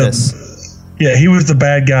he Jarvis. He was the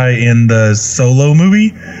bad guy in the Solo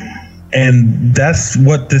movie, and that's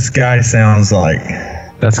what this guy sounds like.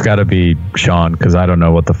 That's got to be Sean, because I don't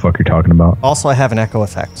know what the fuck you're talking about. Also, I have an echo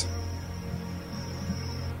effect.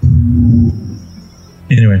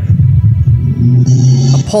 Anyway.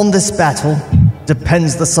 Upon this battle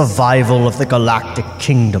depends the survival of the Galactic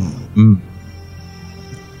Kingdom.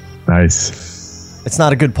 Nice. It's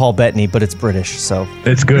not a good Paul Bettany, but it's British, so...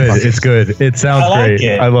 It's good. It's good. It sounds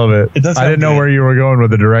great. I love it. I didn't know where you were going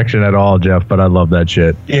with the direction at all, Jeff, but I love that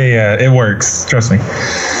shit. Yeah, it works. Trust me.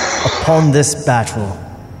 Upon this battle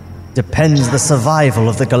depends the survival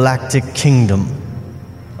of the Galactic Kingdom.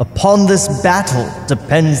 Upon this battle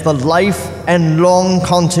depends the life and long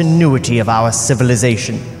continuity of our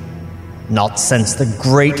civilization. Not since the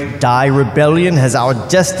Great Dai Rebellion has our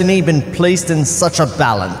destiny been placed in such a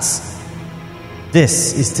balance.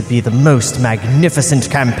 This is to be the most magnificent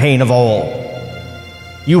campaign of all.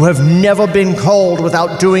 You have never been called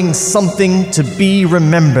without doing something to be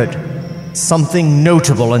remembered, something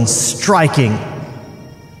notable and striking.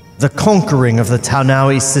 The conquering of the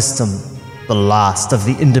Taunawi system, the last of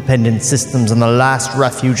the independent systems and the last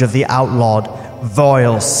refuge of the outlawed,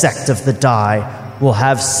 vile sect of the Dai, will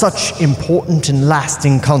have such important and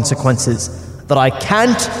lasting consequences that I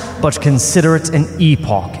can't but consider it an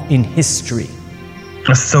epoch in history.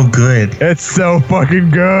 That's so good. It's so fucking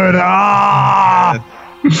good.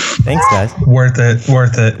 Thanks, guys. Worth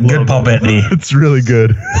it. Good Paul Bettany. It's really good.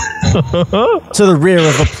 To the rear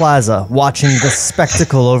of the plaza, watching the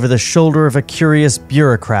spectacle over the shoulder of a curious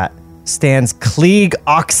bureaucrat, stands Klieg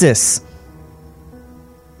Oxys.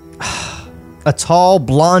 A tall,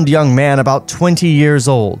 blonde young man about 20 years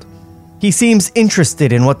old. He seems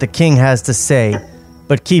interested in what the king has to say,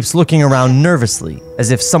 but keeps looking around nervously, as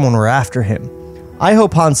if someone were after him. I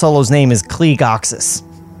hope Han Solo's name is Klieg Oxys.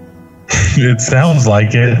 It sounds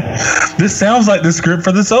like it. This sounds like the script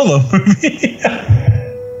for the Solo movie.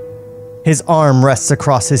 His arm rests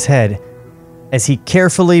across his head as he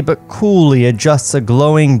carefully but coolly adjusts a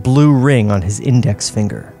glowing blue ring on his index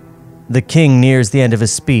finger. The king nears the end of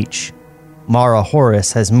his speech. Mara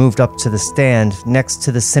Horus has moved up to the stand next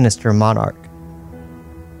to the sinister monarch.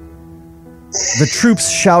 The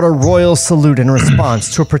troops shout a royal salute in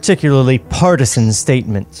response to a particularly partisan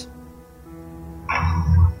statement.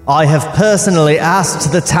 I have personally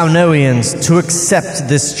asked the Taunoians to accept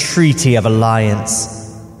this treaty of alliance.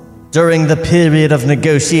 During the period of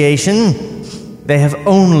negotiation, they have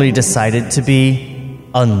only decided to be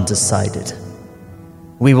undecided.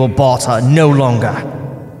 We will barter no longer.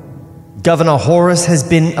 Governor Horus has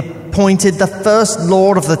been appointed the first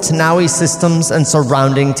lord of the Tanawi systems and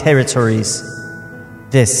surrounding territories.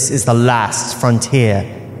 This is the last frontier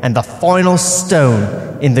and the final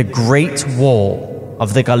stone in the Great Wall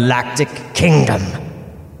of the Galactic Kingdom.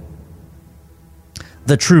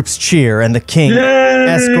 The troops cheer and the king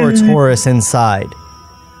escorts Horus inside.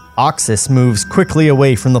 Oxus moves quickly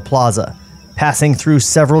away from the plaza, passing through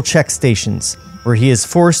several check stations where he is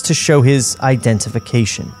forced to show his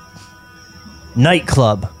identification.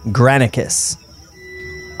 Nightclub, Granicus.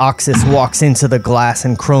 Oxus walks into the glass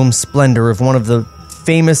and chrome splendor of one of the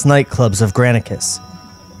famous nightclubs of Granicus.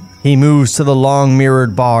 He moves to the long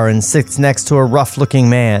mirrored bar and sits next to a rough-looking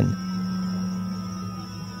man.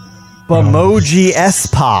 Bamoji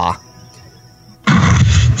Espa.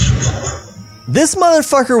 This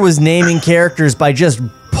motherfucker was naming characters by just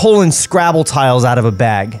pulling Scrabble tiles out of a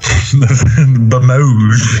bag.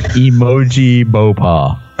 Bamoj. Emoji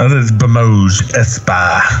Bopa. That is Bamoj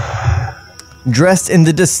Espa. Dressed in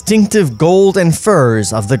the distinctive gold and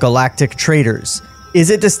furs of the Galactic Traders. Is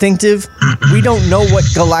it distinctive? We don't know what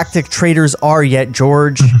Galactic Traders are yet,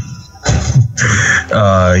 George.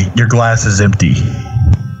 Your glass is empty.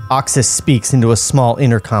 Oxus speaks into a small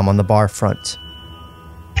intercom on the bar front.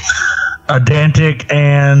 Adantic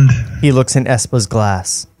and... He looks in Espa's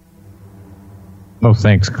glass. No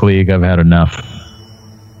thanks, Klieg. I've had enough.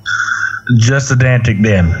 Just Adantic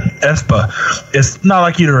then. Espa, it's not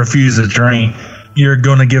like you to refuse a drink. You're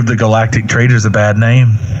going to give the Galactic Traders a bad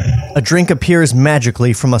name. A drink appears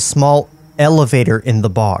magically from a small elevator in the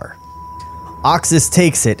bar. Oxus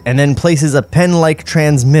takes it and then places a pen-like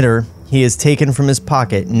transmitter he has taken from his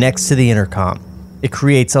pocket next to the intercom. It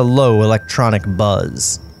creates a low electronic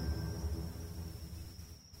buzz.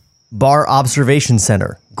 Bar Observation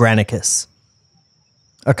Center, Granicus.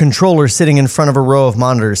 A controller sitting in front of a row of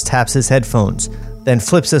monitors taps his headphones, then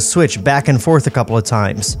flips a switch back and forth a couple of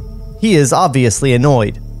times. He is obviously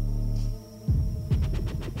annoyed.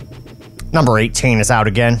 Number 18 is out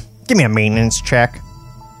again. Give me a maintenance check.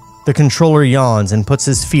 The controller yawns and puts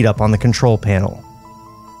his feet up on the control panel.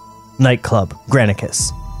 Nightclub,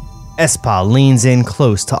 Granicus. Espa leans in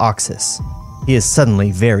close to Oxus. He is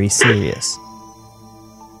suddenly very serious.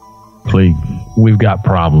 Klieg, we've got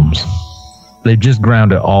problems. They've just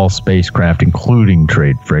grounded all spacecraft, including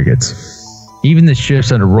trade frigates. Even the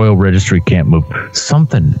ships under Royal Registry can't move.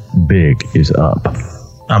 Something big is up.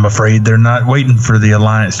 I'm afraid they're not waiting for the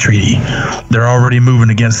Alliance Treaty. They're already moving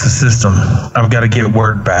against the system. I've got to get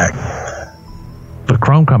word back. The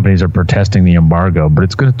Chrome companies are protesting the embargo, but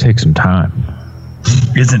it's going to take some time.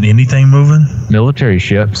 Isn't anything moving? Military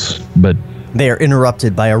ships, but... They are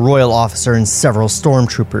interrupted by a royal officer and several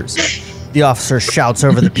stormtroopers. The officer shouts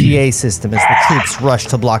over the PA system as the troops rush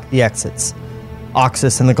to block the exits.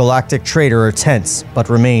 Oxus and the Galactic Trader are tense, but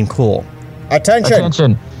remain cool.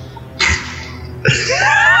 Attention!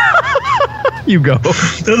 You go.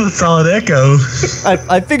 That's a solid echo.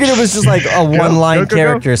 I figured it was just like a one-line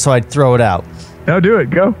character, so I'd throw it out. No, do it.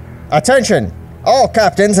 Go. Attention! All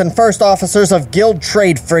captains and first officers of Guild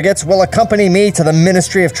trade frigates will accompany me to the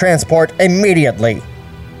Ministry of Transport immediately.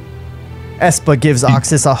 Espa gives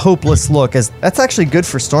Oxus a hopeless look, as that's actually good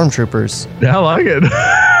for stormtroopers. Yeah, I like it.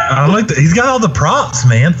 I like that. He's got all the props,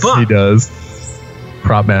 man. Fuck. He does.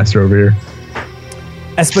 Prop master over here.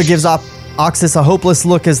 Espa gives Oxus a hopeless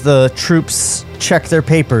look as the troops check their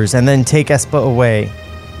papers and then take Espa away.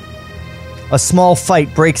 A small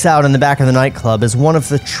fight breaks out in the back of the nightclub as one of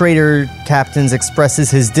the trader captains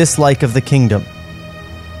expresses his dislike of the kingdom.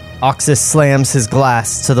 Oxus slams his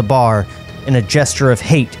glass to the bar in a gesture of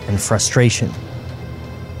hate and frustration.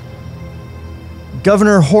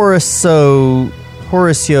 Governor Horacio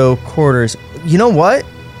Quarters. You know what?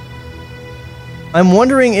 I'm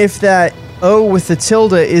wondering if that O with the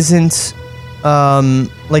tilde isn't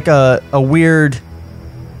like a weird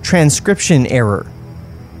transcription error.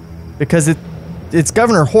 Because it's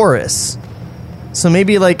Governor Horus. So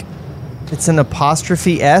maybe like It's an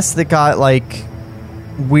apostrophe S that got like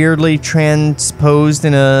weirdly transposed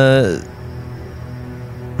in a.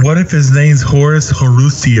 What if his name's Horus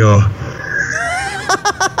Horusio?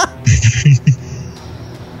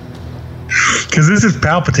 Because this is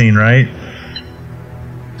Palpatine, right?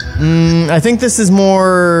 I think this is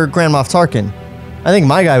more Grand Moff Tarkin. I think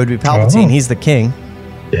my guy would be Palpatine. He's the king.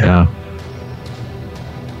 Yeah.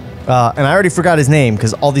 And I already forgot his name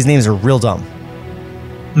because all these names are real dumb.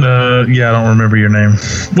 Yeah, I don't remember your name.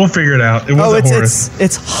 We'll figure it out. It wasn't Horus.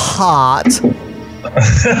 It's hot.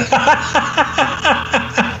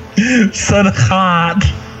 Son hot.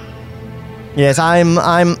 Yes,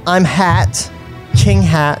 I'm Hat, King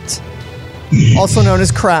Hat, also known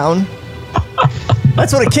as Crown.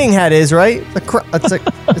 That's what a king hat is, right? It's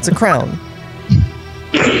a crown.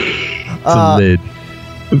 It's a lid.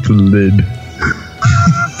 It's a lid.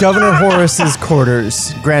 Governor Horus's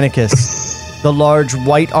quarters, Granicus, the large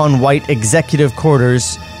white-on-white executive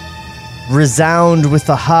quarters, resound with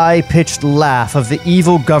the high-pitched laugh of the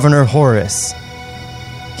evil Governor Horus.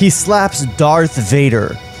 He slaps Darth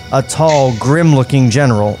Vader, a tall, grim-looking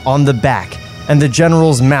general, on the back, and the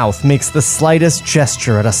general's mouth makes the slightest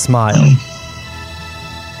gesture at a smile.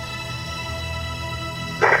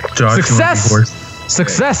 Success!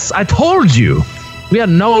 Success! I told you! We are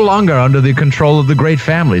no longer under the control of the great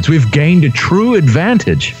families. We've gained a true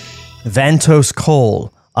advantage. Vantos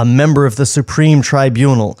Cole, a member of the Supreme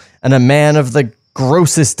Tribunal and a man of the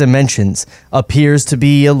grossest dimensions, appears to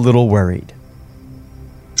be a little worried.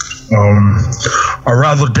 A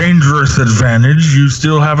rather dangerous advantage. You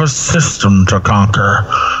still have a system to conquer.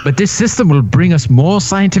 But this system will bring us more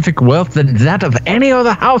scientific wealth than that of any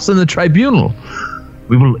other house in the tribunal.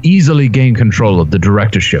 We will easily gain control of the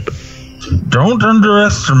directorship. Don't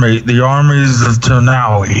underestimate the armies of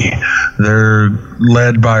Tanawi. They're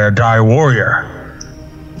led by a Die warrior.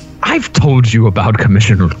 I've told you about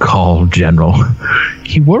Commissioner Call, General.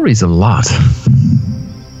 He worries a lot.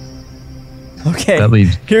 Okay,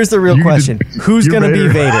 here's the real question. Who's going to be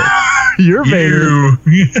Vader? You're Vader.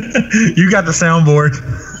 You got the soundboard.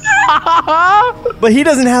 But he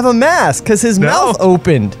doesn't have a mask because his mouth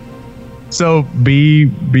opened. So be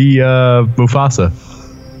Mufasa.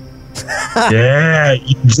 Yeah,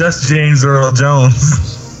 just James Earl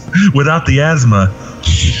Jones without the asthma.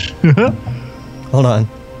 Hold on.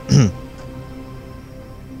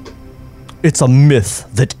 It's a myth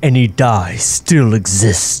that any die still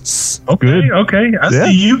exists. Okay, I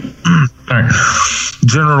see you. All right.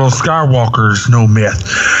 General Skywalker's no myth.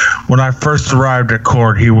 When I first arrived at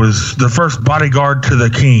court, he was the first bodyguard to the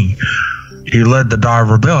king. He led the Die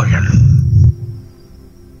Rebellion.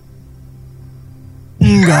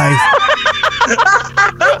 Guys.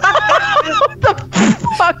 What the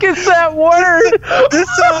fuck is that word? This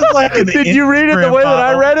sounds like an Did you read it the way that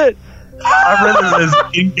I read it? I read it as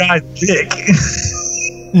Ngai Thick.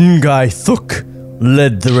 Ngai Thuk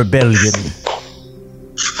led the rebellion.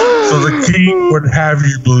 So the king would have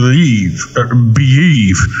you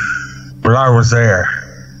believe, but I was there.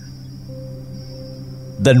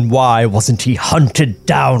 Then why wasn't he hunted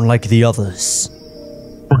down like the others?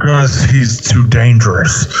 Because he's too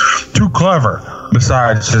dangerous, too clever.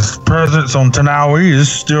 Besides, his presence on Tanawi is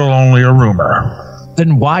still only a rumor.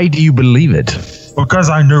 Then why do you believe it? Because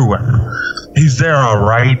I knew him. He's there, all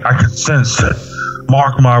right. I could sense it.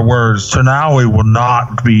 Mark my words, Tanawi will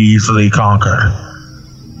not be easily conquered.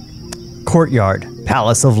 Courtyard,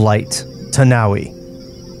 Palace of Light, Tanawi.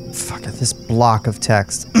 Fuck it, this block of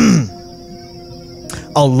text.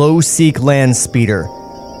 A low-seek land speeder.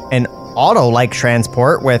 An auto-like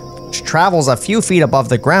transport which travels a few feet above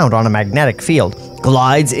the ground on a magnetic field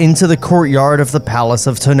glides into the courtyard of the Palace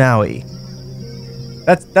of Tanawi.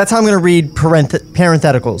 That's how I'm going to read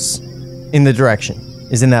parentheticals in the direction,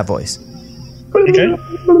 is in that voice. Okay.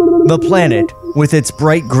 The planet, with its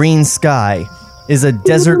bright green sky, is a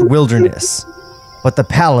desert wilderness, but the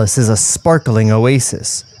palace is a sparkling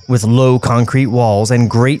oasis with low concrete walls and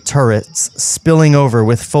great turrets spilling over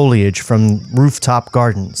with foliage from rooftop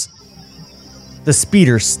gardens. The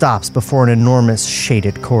speeder stops before an enormous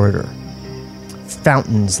shaded corridor.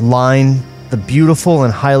 Fountains line the beautiful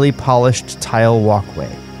and highly polished tile walkway.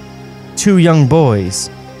 Two young boys,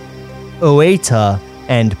 Oeta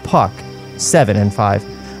and Puck, 7 and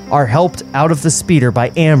 5, are helped out of the speeder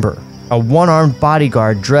by Amber, a one-armed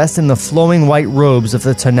bodyguard dressed in the flowing white robes of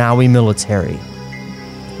the Tanawi military.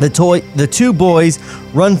 The two boys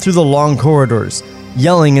run through the long corridors,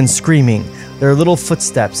 yelling and screaming, their little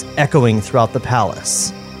footsteps echoing throughout the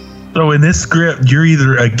palace. So in this script, you're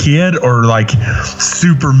either a kid or like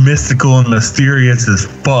super mystical and mysterious as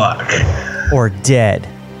fuck. Or dead.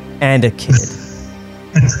 And a kid.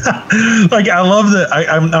 Like I love that.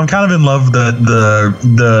 I'm kind of in love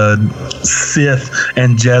the Sith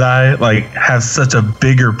and Jedi like have such a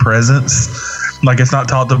bigger presence. Like it's not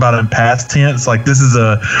talked about in past tense. Like this is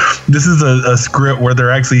a script where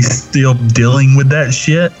they're actually still dealing with that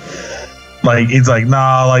shit. Like it's like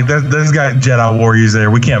nah, like there's got Jedi warriors there.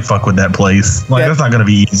 We can't fuck with that place. Like that's not gonna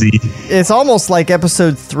be easy. It's almost like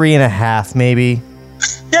episode 3.5, maybe.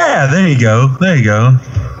 Yeah, there you go.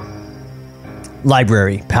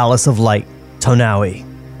 Library, Palace of Light, Tonawi.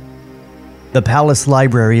 The palace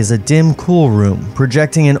library is a dim, cool room,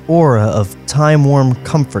 projecting an aura of time-worn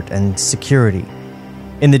comfort and security.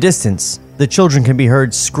 In the distance, the children can be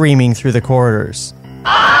heard screaming through the corridors.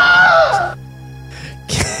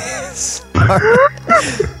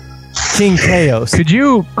 King Chaos. Could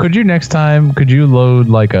you next time load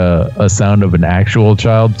like a sound of an actual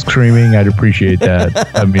child screaming? I'd appreciate that.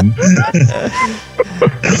 I mean,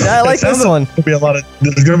 yeah, I like this one. There's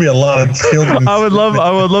gonna be a lot of children. I would love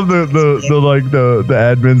the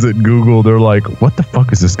admins at Google. They're like, what the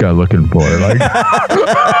fuck is this guy looking for? Like,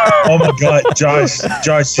 oh my god, Josh,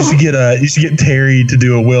 you should get Terry to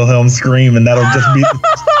do a Wilhelm scream, and that'll just be.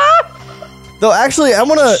 Though actually, I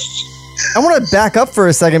want to back up for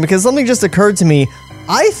a second because something just occurred to me.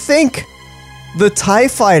 I think the TIE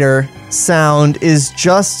Fighter sound is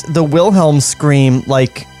just the Wilhelm scream,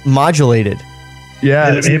 like, modulated.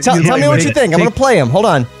 Yeah. Tell me what you think. I'm going to play him. Hold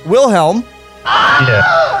on. Wilhelm.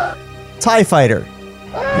 Yeah. TIE Fighter.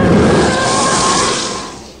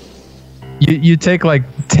 You take like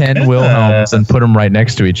 10 Wilhelms and put them right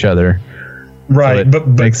next to each other. Right, so but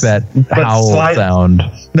makes that howl sound.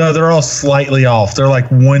 No, they're all slightly off. They're like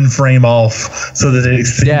one frame off, so that it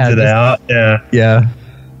extends it out. Yeah.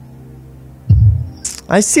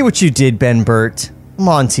 I see what you did, Ben Burt. I'm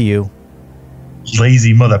on to you.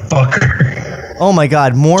 Lazy motherfucker. Oh my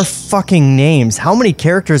god, more fucking names. How many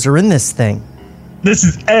characters are in this thing? This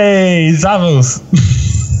is Zavos.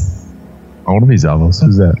 I want to be Zavos.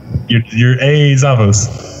 Who's that? You're Zavos.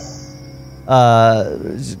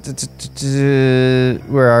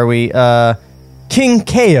 Where are we? King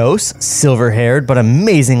Chaos, silver-haired but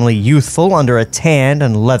amazingly youthful under a tanned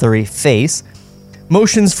and leathery face,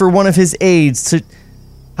 motions for one of his aides to...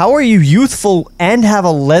 How are you youthful and have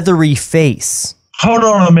a leathery face? Hold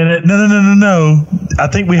on a minute. No. I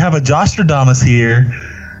think we have a Jostradamus here.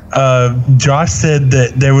 Josh said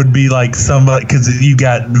that there would be like somebody, because you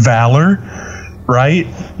got Valor, right?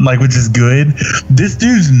 Like, which is good. This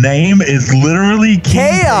dude's name is literally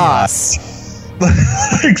King Chaos.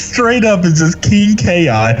 Like, straight up, it's just King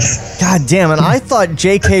Chaos. God damn it. I thought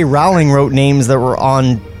J.K. Rowling wrote names that were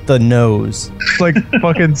on the nose. It's like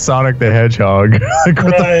fucking Sonic the Hedgehog. Like,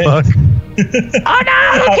 what the fuck? Oh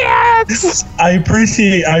no, kids! I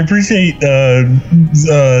appreciate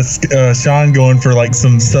Sean going for like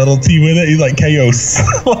some subtlety with it. He's like Chaos.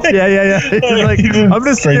 Like, yeah. He's like, I'm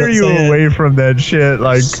gonna steer you away from that shit.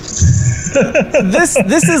 Like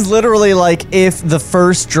this is literally like if the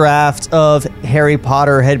first draft of Harry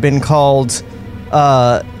Potter had been called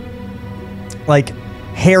like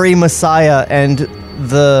Harry Messiah and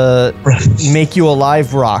the Make You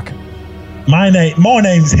Alive Rock. My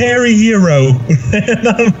name's Harry Hero.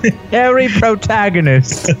 Harry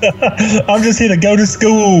Protagonist. I'm just here to go to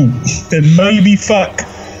school and maybe fuck.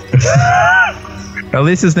 At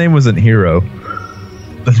least his name wasn't Hero.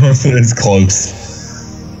 It's close.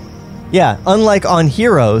 Yeah, unlike on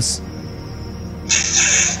Heroes.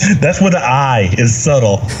 That's where the I is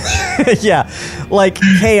subtle. Yeah, like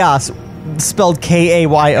Chaos, spelled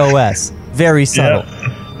K-A-Y-O-S. Very subtle. Yeah.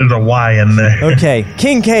 There's a Y in there. Okay,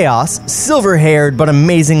 King Chaos, silver-haired but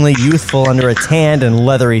amazingly youthful under a tanned and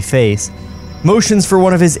leathery face, motions for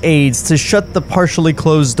one of his aides to shut the partially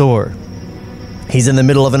closed door. He's in the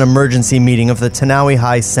middle of an emergency meeting of the Tonawi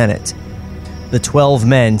High Senate. The 12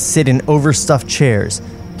 men sit in overstuffed chairs,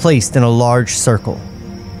 placed in a large circle.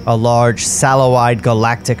 A large, sallow-eyed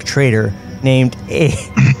galactic traitor named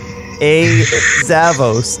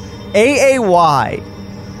Zavos. A-A-Y.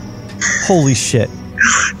 Holy shit.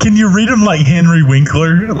 Can you read them like Henry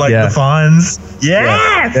Winkler? Like the Fonz?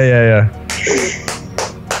 Yeah! Yeah.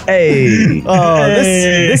 Hey! Oh,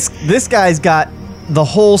 this guy's got the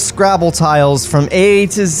whole Scrabble tiles from A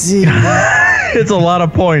to Z. It's a lot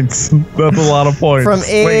of points. That's a lot of points. From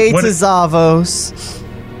A to Zavos.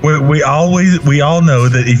 We all know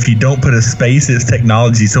that if you don't put a space, it's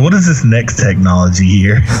technology. So what is this next technology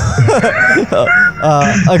here?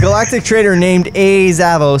 A galactic traitor named A.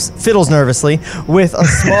 Zavos fiddles nervously with a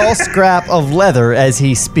small scrap of leather as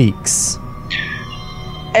he speaks.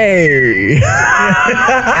 Hey!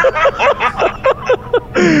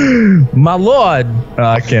 My lord,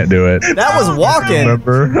 I can't do it. That was Walken.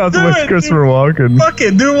 Remember, that's Do with it, Christopher Walken. Fuck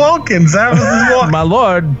it, do Walkins. That was his walk. My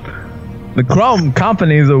lord, the Chrome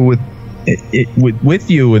companies are with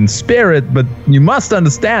you in spirit, but you must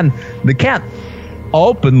understand they can't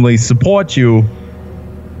openly support you.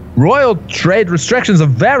 Royal trade restrictions are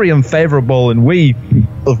very unfavorable, and we,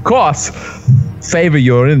 of course, favor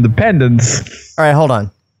your independence. All right, hold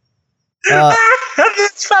on.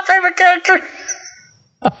 That's my favorite character.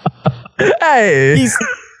 Hey, He's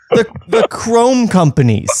the Chrome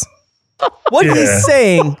companies. What he's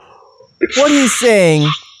saying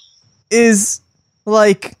is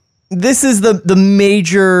like this is the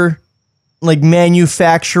major like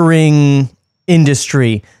manufacturing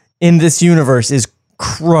industry in this universe is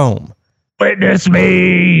Chrome. Witness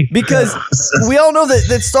me. Because we all know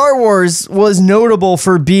that Star Wars was notable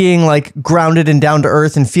for being like grounded and down to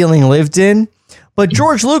earth and feeling lived in. But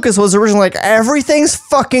George Lucas was originally like, everything's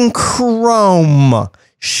fucking chrome,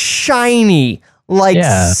 shiny, like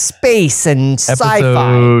space and sci-fi.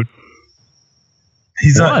 Episode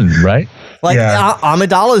He's one, right? Like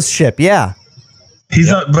Amidala's ship, yeah. He's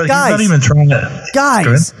not, but Guys, he's not even trying to.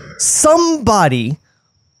 Guys, somebody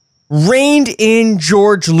reined in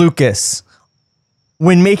George Lucas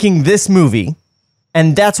when making this movie,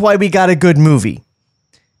 and that's why we got a good movie.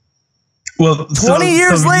 Well, 20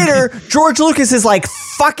 years later, George Lucas is like,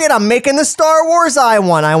 fuck it, I'm making the Star Wars I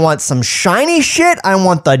want. I want some shiny shit. I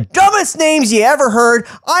want the dumbest names you ever heard.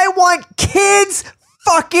 I want kids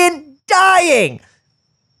fucking dying.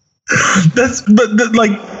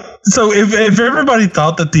 So if everybody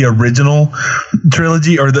thought that the original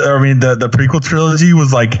trilogy or the prequel trilogy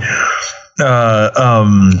was like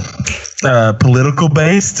political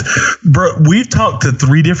based, bro, we've talked to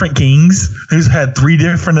 3 different kings who's had 3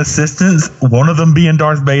 different assistants, one of them being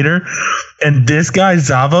Darth Vader, and this guy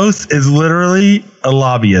Zavos is literally a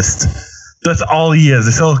lobbyist. That's all he is.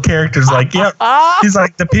 This whole character's like, yep. He's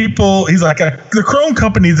like, the Chrome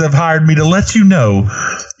companies have hired me to let you know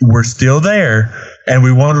we're still there, and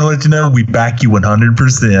we want to let you know we back you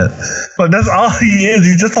 100%. But that's all he is.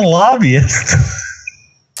 He's just a lobbyist.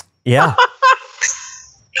 Yeah.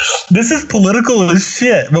 This is political as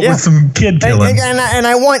shit, but with some kid killing. And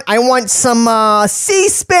I want some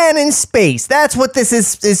C-SPAN in space. That's what this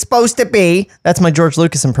is supposed to be. That's my George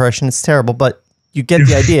Lucas impression. It's terrible, but you get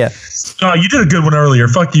the idea. Oh, you did a good one earlier.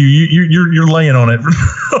 Fuck you. You're laying on it.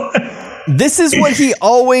 This is what he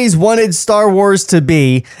always wanted Star Wars to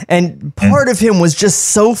be, and part of him was just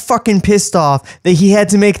so fucking pissed off that he had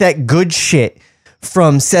to make that good shit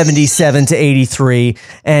from 77 to 83,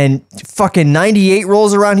 and fucking 98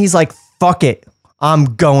 rolls around, he's like, fuck it,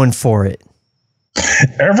 I'm going for it.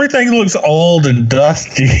 Everything looks old and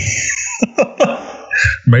dusty.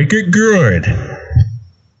 Make it good.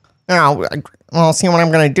 Now, well, see, what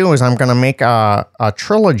I'm going to do is I'm going to make a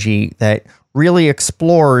trilogy that really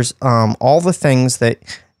explores all the things that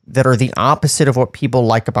are the opposite of what people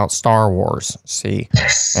like about Star Wars. See,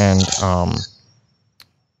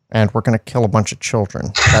 and we're going to kill a bunch of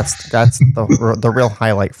children. That's the real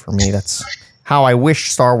highlight for me. That's how I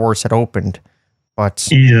wish Star Wars had opened. But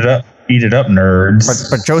eat it up, nerds.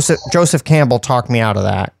 But Joseph Campbell talked me out of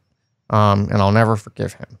that, and I'll never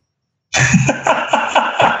forgive him.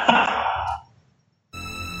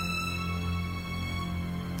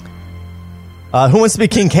 Who wants to be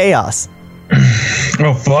King Chaos?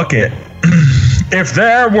 Oh, fuck it. If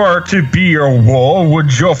there were to be a war,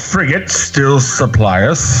 would your frigate still supply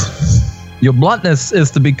us? Your bluntness is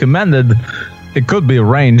to be commended. It could be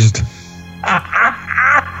arranged.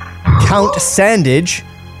 Count Sandage,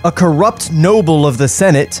 a corrupt noble of the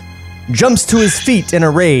Senate, jumps to his feet in a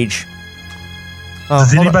rage.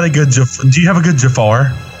 Does anybody good? Do you have a good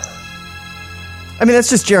Jafar? I mean, that's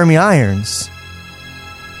just Jeremy Irons.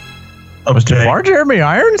 Was Jafar Jeremy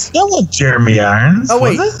Irons? That was Jeremy Irons. Oh,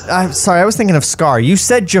 wait. I'm sorry. I was thinking of Scar. You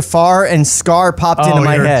said Jafar and Scar popped into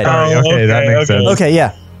my head. Okay, that makes sense. Okay,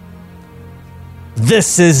 yeah.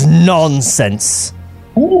 This is nonsense.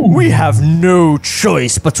 We have no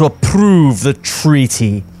choice but to approve the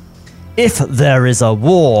treaty. If there is a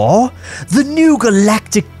war, the new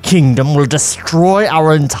galactic kingdom will destroy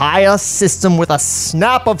our entire system with a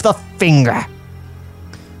snap of the finger.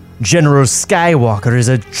 General Skywalker is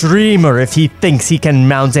a dreamer if he thinks he can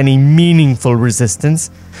mount any meaningful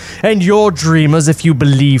resistance, and you're dreamers if you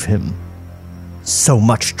believe him. So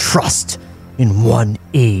much trust in one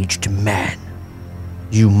aged man.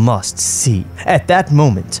 You must see. At that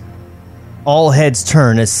moment, all heads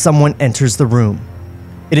turn as someone enters the room.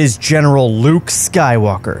 It is General Luke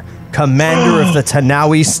Skywalker, commander of the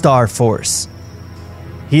Tanawi Star Force.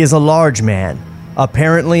 He is a large man,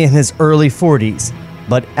 apparently in his early 40s,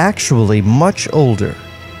 but actually much older.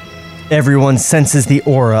 Everyone senses the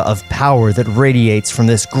aura of power that radiates from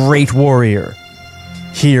this great warrior.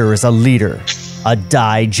 Here is a leader, a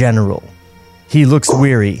Dai general. He looks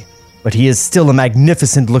weary, but he is still a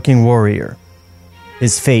magnificent-looking warrior.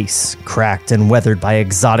 His face, cracked and weathered by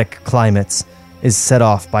exotic climates, is set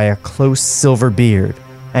off by a close silver beard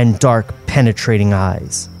and dark, penetrating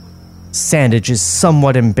eyes. Sandage is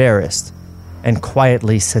somewhat embarrassed and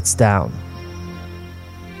quietly sits down.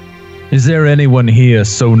 Is there anyone here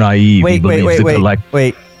so naive?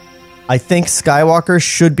 Wait. I think Skywalker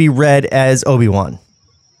should be read as Obi-Wan.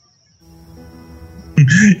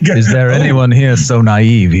 Is there anyone here so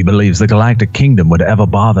naive he believes the Galactic Kingdom would ever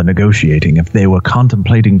bother negotiating if they were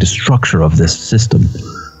contemplating destruction of this system?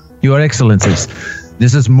 Your Excellencies,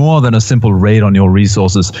 this is more than a simple raid on your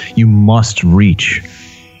resources. You must reach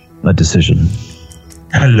a decision.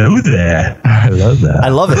 Hello there. Hello there. I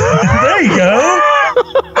love it. There you go.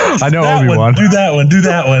 I know that Obi-Wan. One. Do that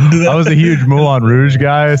one. I was a huge Moulin Rouge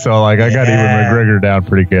guy, so I got Ewan McGregor down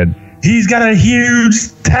pretty good. He's got a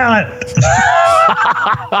huge talent.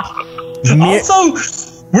 Also,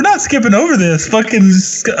 we're not skipping over this. Fucking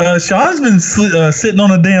Sean's been sitting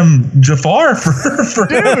on a damn Jafar for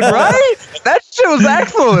dude, right? That shit was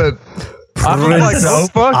excellent. I'm like, oh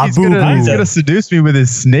fuck, he's gonna seduce me with his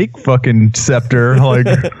snake fucking scepter. Like,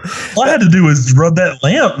 all I had to do was rub that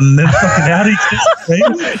lamp, and then fucking out he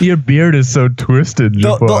came. Your beard is so twisted,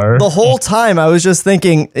 Jafar. The whole time I was just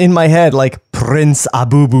thinking in my head, like Prince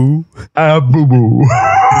Abubu. Abubu.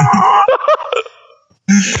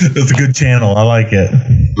 That's a good channel. I like it.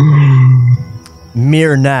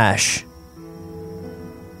 Mir Nash,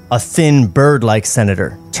 a thin bird-like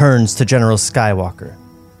senator, turns to General Skywalker.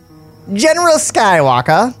 General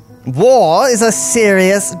Skywalker, war is a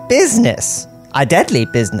serious business. A deadly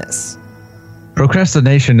business.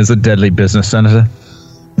 Procrastination is a deadly business, Senator.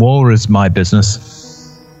 War is my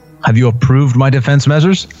business. Have you approved my defense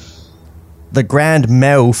measures? The Grand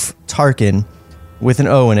Moff Tarkin, with an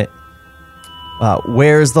O in it,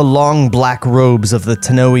 wears the long black robes of the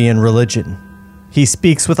Tanoian religion. He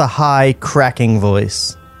speaks with a high, cracking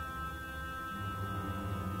voice.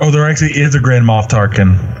 Oh, there actually is a Grand Moff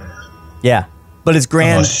Tarkin. Yeah, but it's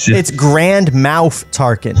Grand Moff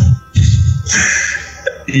Tarkin.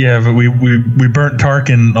 Yeah, but we burnt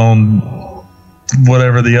Tarkin on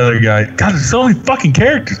whatever the other guy. God, there's so many fucking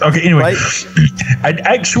characters. Okay, anyway. Right? An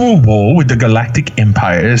actual war with the Galactic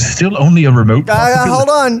Empire is still only a remote possibility. Hold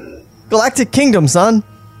on. Galactic Kingdom, son.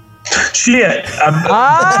 Shit.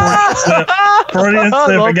 Freudian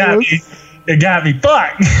slip. It got me.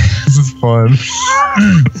 Fuck. This is fun.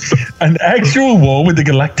 An actual war with the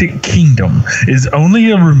Galactic Kingdom is only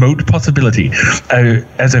a remote possibility.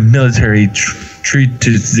 As a military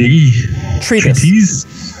treatise,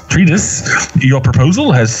 your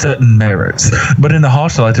proposal has certain merits, but in the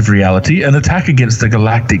harsh light of reality, an attack against the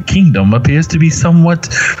Galactic Kingdom appears to be somewhat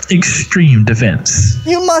extreme defense.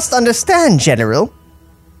 You must understand, General.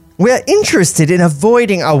 We're interested in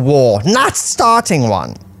avoiding a war, not starting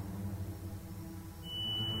one.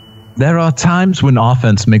 There are times when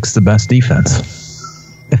offense makes the best defense.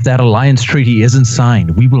 If that alliance treaty isn't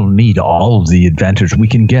signed, we will need all of the advantage we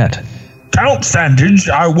can get. Count Sandage,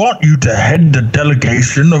 I want you to head the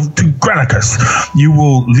delegation to Granicus. You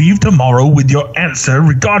will leave tomorrow with your answer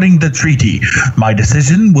regarding the treaty. My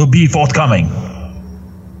decision will be forthcoming.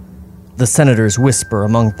 The senators whisper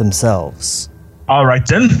among themselves. All right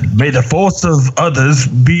then, may the force of others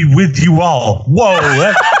be with you all.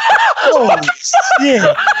 Whoa, oh shit.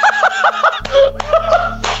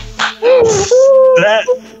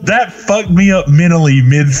 That fucked me up mentally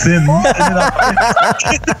mid-sentence.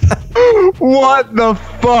 What the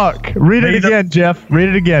fuck? Read it again, Jeff. Read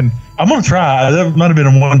it again. I'm going to try. That might have been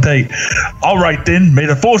in one take. All right, then. May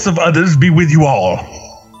the force of others be with you all.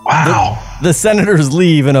 Wow. The senators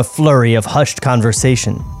leave in a flurry of hushed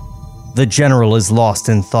conversation. The general is lost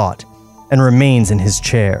in thought and remains in his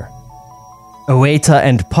chair. Oeta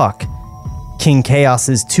and Puck, King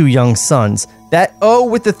Chaos's two young sons, that O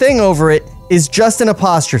with the thing over it is just an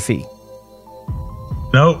apostrophe.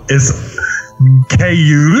 No, it's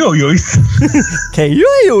K-U-yo-yois.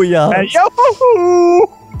 K-U-yo-yois.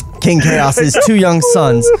 King Chaos's two young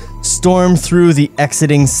sons storm through the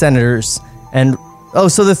exiting senators and... Oh,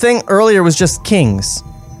 so the thing earlier was just kings.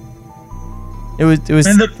 It was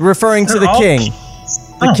referring to the king.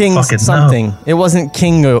 The king's something. No. It wasn't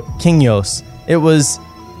Kingos. It was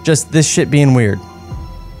just this shit being weird.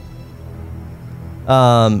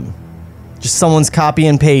 Just someone's copy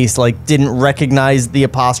and paste, like, didn't recognize the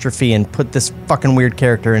apostrophe and put this fucking weird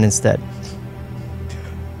character in instead.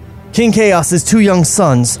 King Chaos's 2 young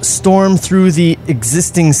sons storm through the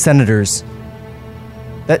existing senators.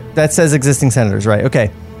 That says existing senators, right?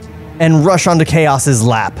 Okay. And rush onto Chaos's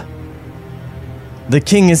lap. The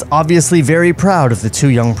king is obviously very proud of the 2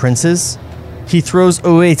 young princes. He throws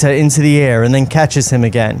Ueta into the air and then catches him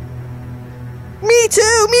again. Me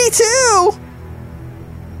too! Me too!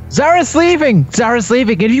 Zara's leaving,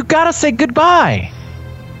 and you gotta say goodbye.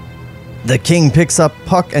 The king picks up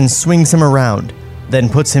Puck and swings him around, then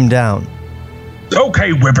puts him down.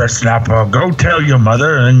 Okay, whippersnapper, go tell your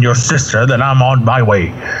mother and your sister that I'm on my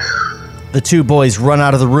way. The 2 boys run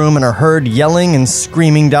out of the room and are heard yelling and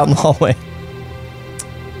screaming down the hallway.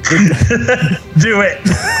 Do it.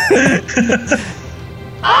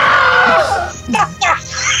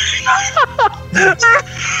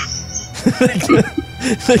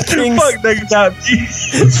 The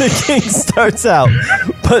king starts out,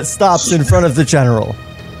 but stops in front of the general.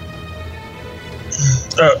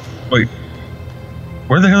 Wait.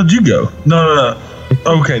 Where the hell did you go? No.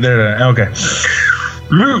 Okay, there. Okay.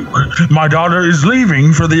 Luke, my daughter is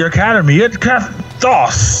leaving for the academy at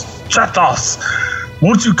Chathos.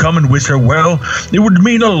 Won't you come and wish her well? It would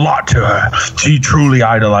mean a lot to her. She truly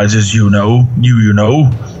idolizes you know.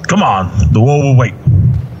 Come on, the war will wait.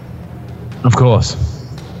 Of course.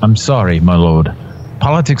 I'm sorry, my lord.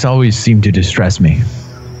 Politics always seem to distress me.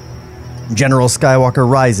 General Skywalker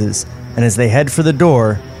rises, and as they head for the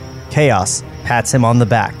door, Chaos pats him on the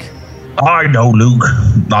back. I know, Luke.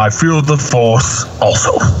 I feel the Force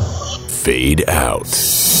also. Fade out.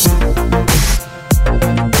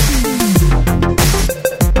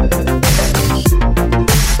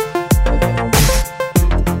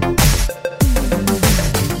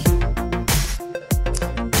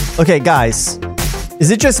 Okay, guys,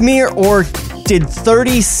 is it just me or did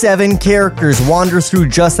 37 characters wander through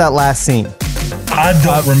just that last scene? I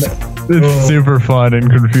don't remember. It's super fun and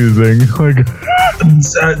confusing.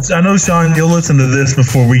 I know, Sean, you'll listen to this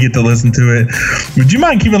before we get to listen to it. Would you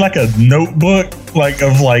mind keeping like a notebook,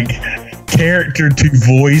 of character to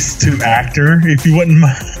voice to actor, if you wouldn't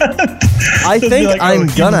mind? I think I'm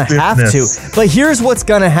gonna have to. But here's what's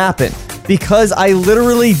gonna happen. Because I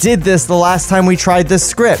literally did this the last time we tried this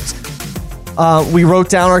script. We wrote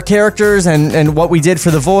down our characters and what we did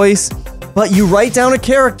for the voice. But you write down a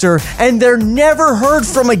character and they're never heard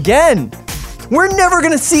from again. We're never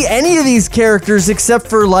going to see any of these characters except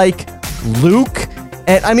for Luke.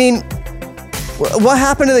 And I mean, what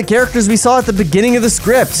happened to the characters we saw at the beginning of the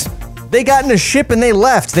script? They got in a ship and they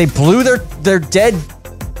left. They blew their dead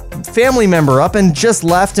family member up and just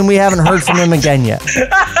left, and we haven't heard from him again yet.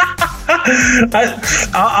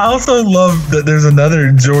 I also love that there's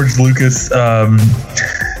another George Lucas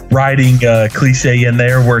writing cliche in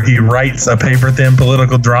there where he writes a paper-thin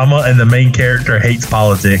political drama and the main character hates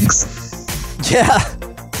politics. Yeah.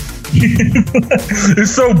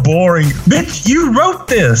 It's so boring. Bitch, you wrote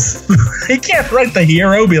this. He can't write the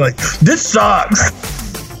hero, be like, this sucks.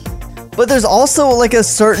 But there's also a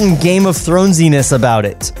certain Game of Thronesiness about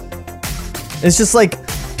it. It's just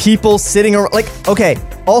people sitting around. Okay,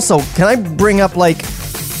 also, can I bring up I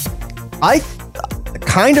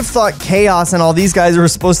kind of thought Chaos and all these guys were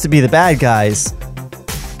supposed to be the bad guys.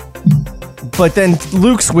 But then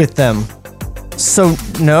Luke's with them. So,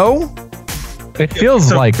 no? It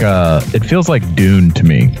feels like Dune to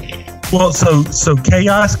me. Well, so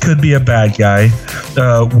Chaos could be a bad guy.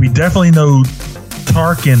 We definitely know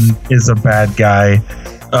Tarkin is a bad guy.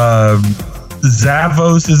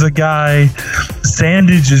 Zavos is a guy.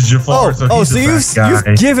 Sandage is Jafar. So you've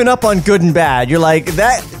given up on good and bad. You're like,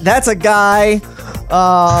 that's a guy.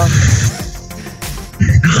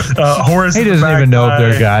 Horus. He doesn't even know if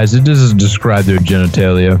they're guys. It doesn't describe their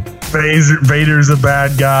genitalia. Vader's a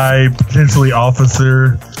bad guy, potentially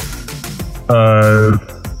officer.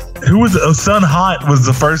 Who was Sun Hot was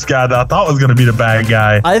the first guy that I thought was going to be the bad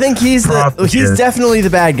guy. I think he's definitely the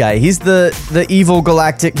bad guy. He's the evil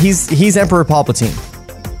galactic. He's Emperor Palpatine.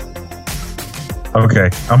 Okay,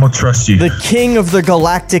 I'm gonna trust you. The king of the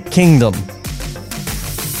galactic kingdom.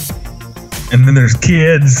 And then there's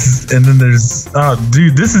kids, and then there's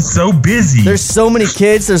dude, this is so busy. There's so many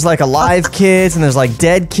kids. There's alive kids, and there's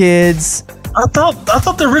dead kids. I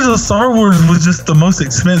thought the original Star Wars was just the most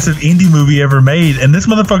expensive indie movie ever made, and this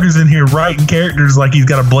motherfucker's in here writing characters like he's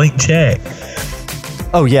got a blank check.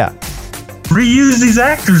 Oh yeah. Reuse these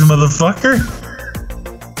actors, motherfucker.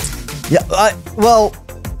 Yeah. Well,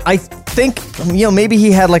 I think maybe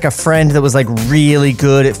he had a friend that was really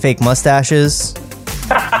good at fake mustaches.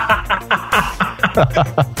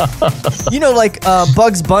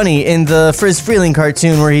 Bugs Bunny in the Friz Freleng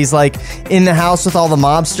cartoon where he's in the house with all the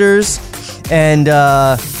mobsters, and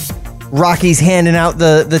Rocky's handing out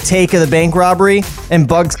the take of the bank robbery, and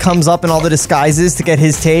Bugs comes up in all the disguises to get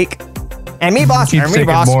his take. And me, boss. And me,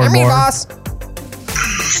 boss. And me, boss.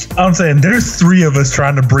 I'm saying there's 3 of us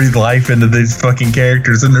trying to breathe life into these fucking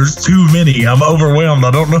characters, and there's too many. I'm overwhelmed.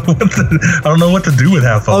 I don't know what to do with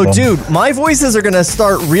half of them. Oh, dude, my voices are gonna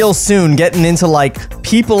start real soon, getting into like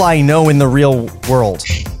people I know in the real world.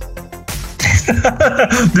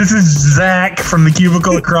 This is Zach from the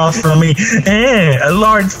cubicle across from me. A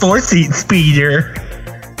large 4-seat speeder.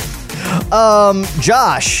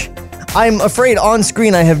 Josh, I'm afraid on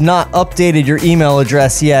screen I have not updated your email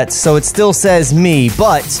address yet, so it still says me,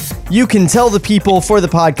 but you can tell the people for the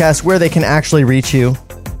podcast where they can actually reach you.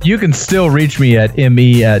 You can still reach me at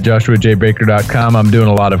me@joshuajbaker.com. I'm doing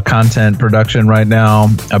a lot of content production right now.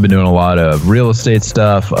 I've been doing a lot of real estate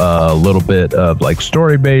stuff, a little bit of like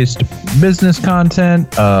story-based business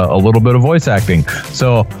content, a little bit of voice acting.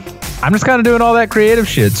 So I'm just kind of doing all that creative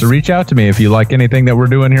shit. So reach out to me if you like anything that we're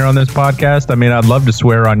doing here on this podcast. I mean, I'd love to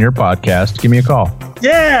swear on your podcast. Give me a call.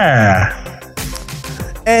 Yeah.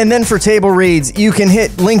 And then for table reads, you can hit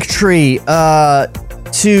Linktree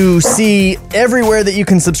to see everywhere that you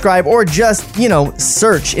can subscribe, or just,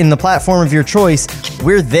 search in the platform of your choice.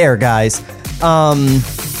 We're there, guys. And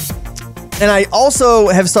I also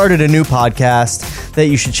have started a new podcast that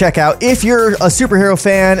you should check out if you're a superhero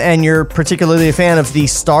fan and you're particularly a fan of the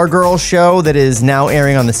Stargirl show that is now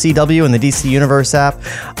airing on the CW and the DC Universe app.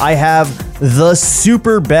 I have the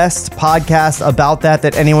super best podcast about that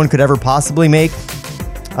anyone could ever possibly make.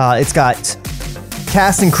 It's got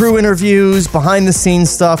cast and crew interviews, behind the scenes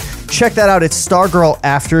stuff. Check that out. It's Stargirl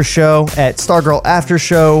After Show at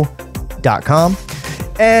stargirlaftershow.com.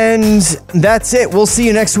 And that's it. We'll see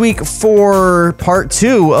you next week for part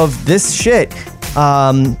 2 of this shit,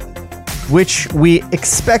 which we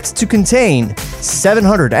expect to contain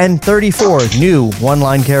 734 new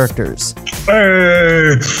one-line characters.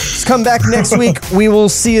 Just come back next week. We will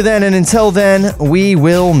see you then. And until then, we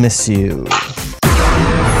will miss you.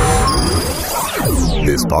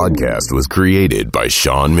 This podcast was created by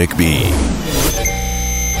Sean McBee.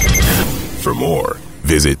 For more,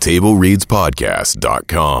 visit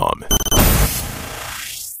TableReadsPodcast.com.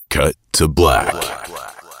 Cut to black.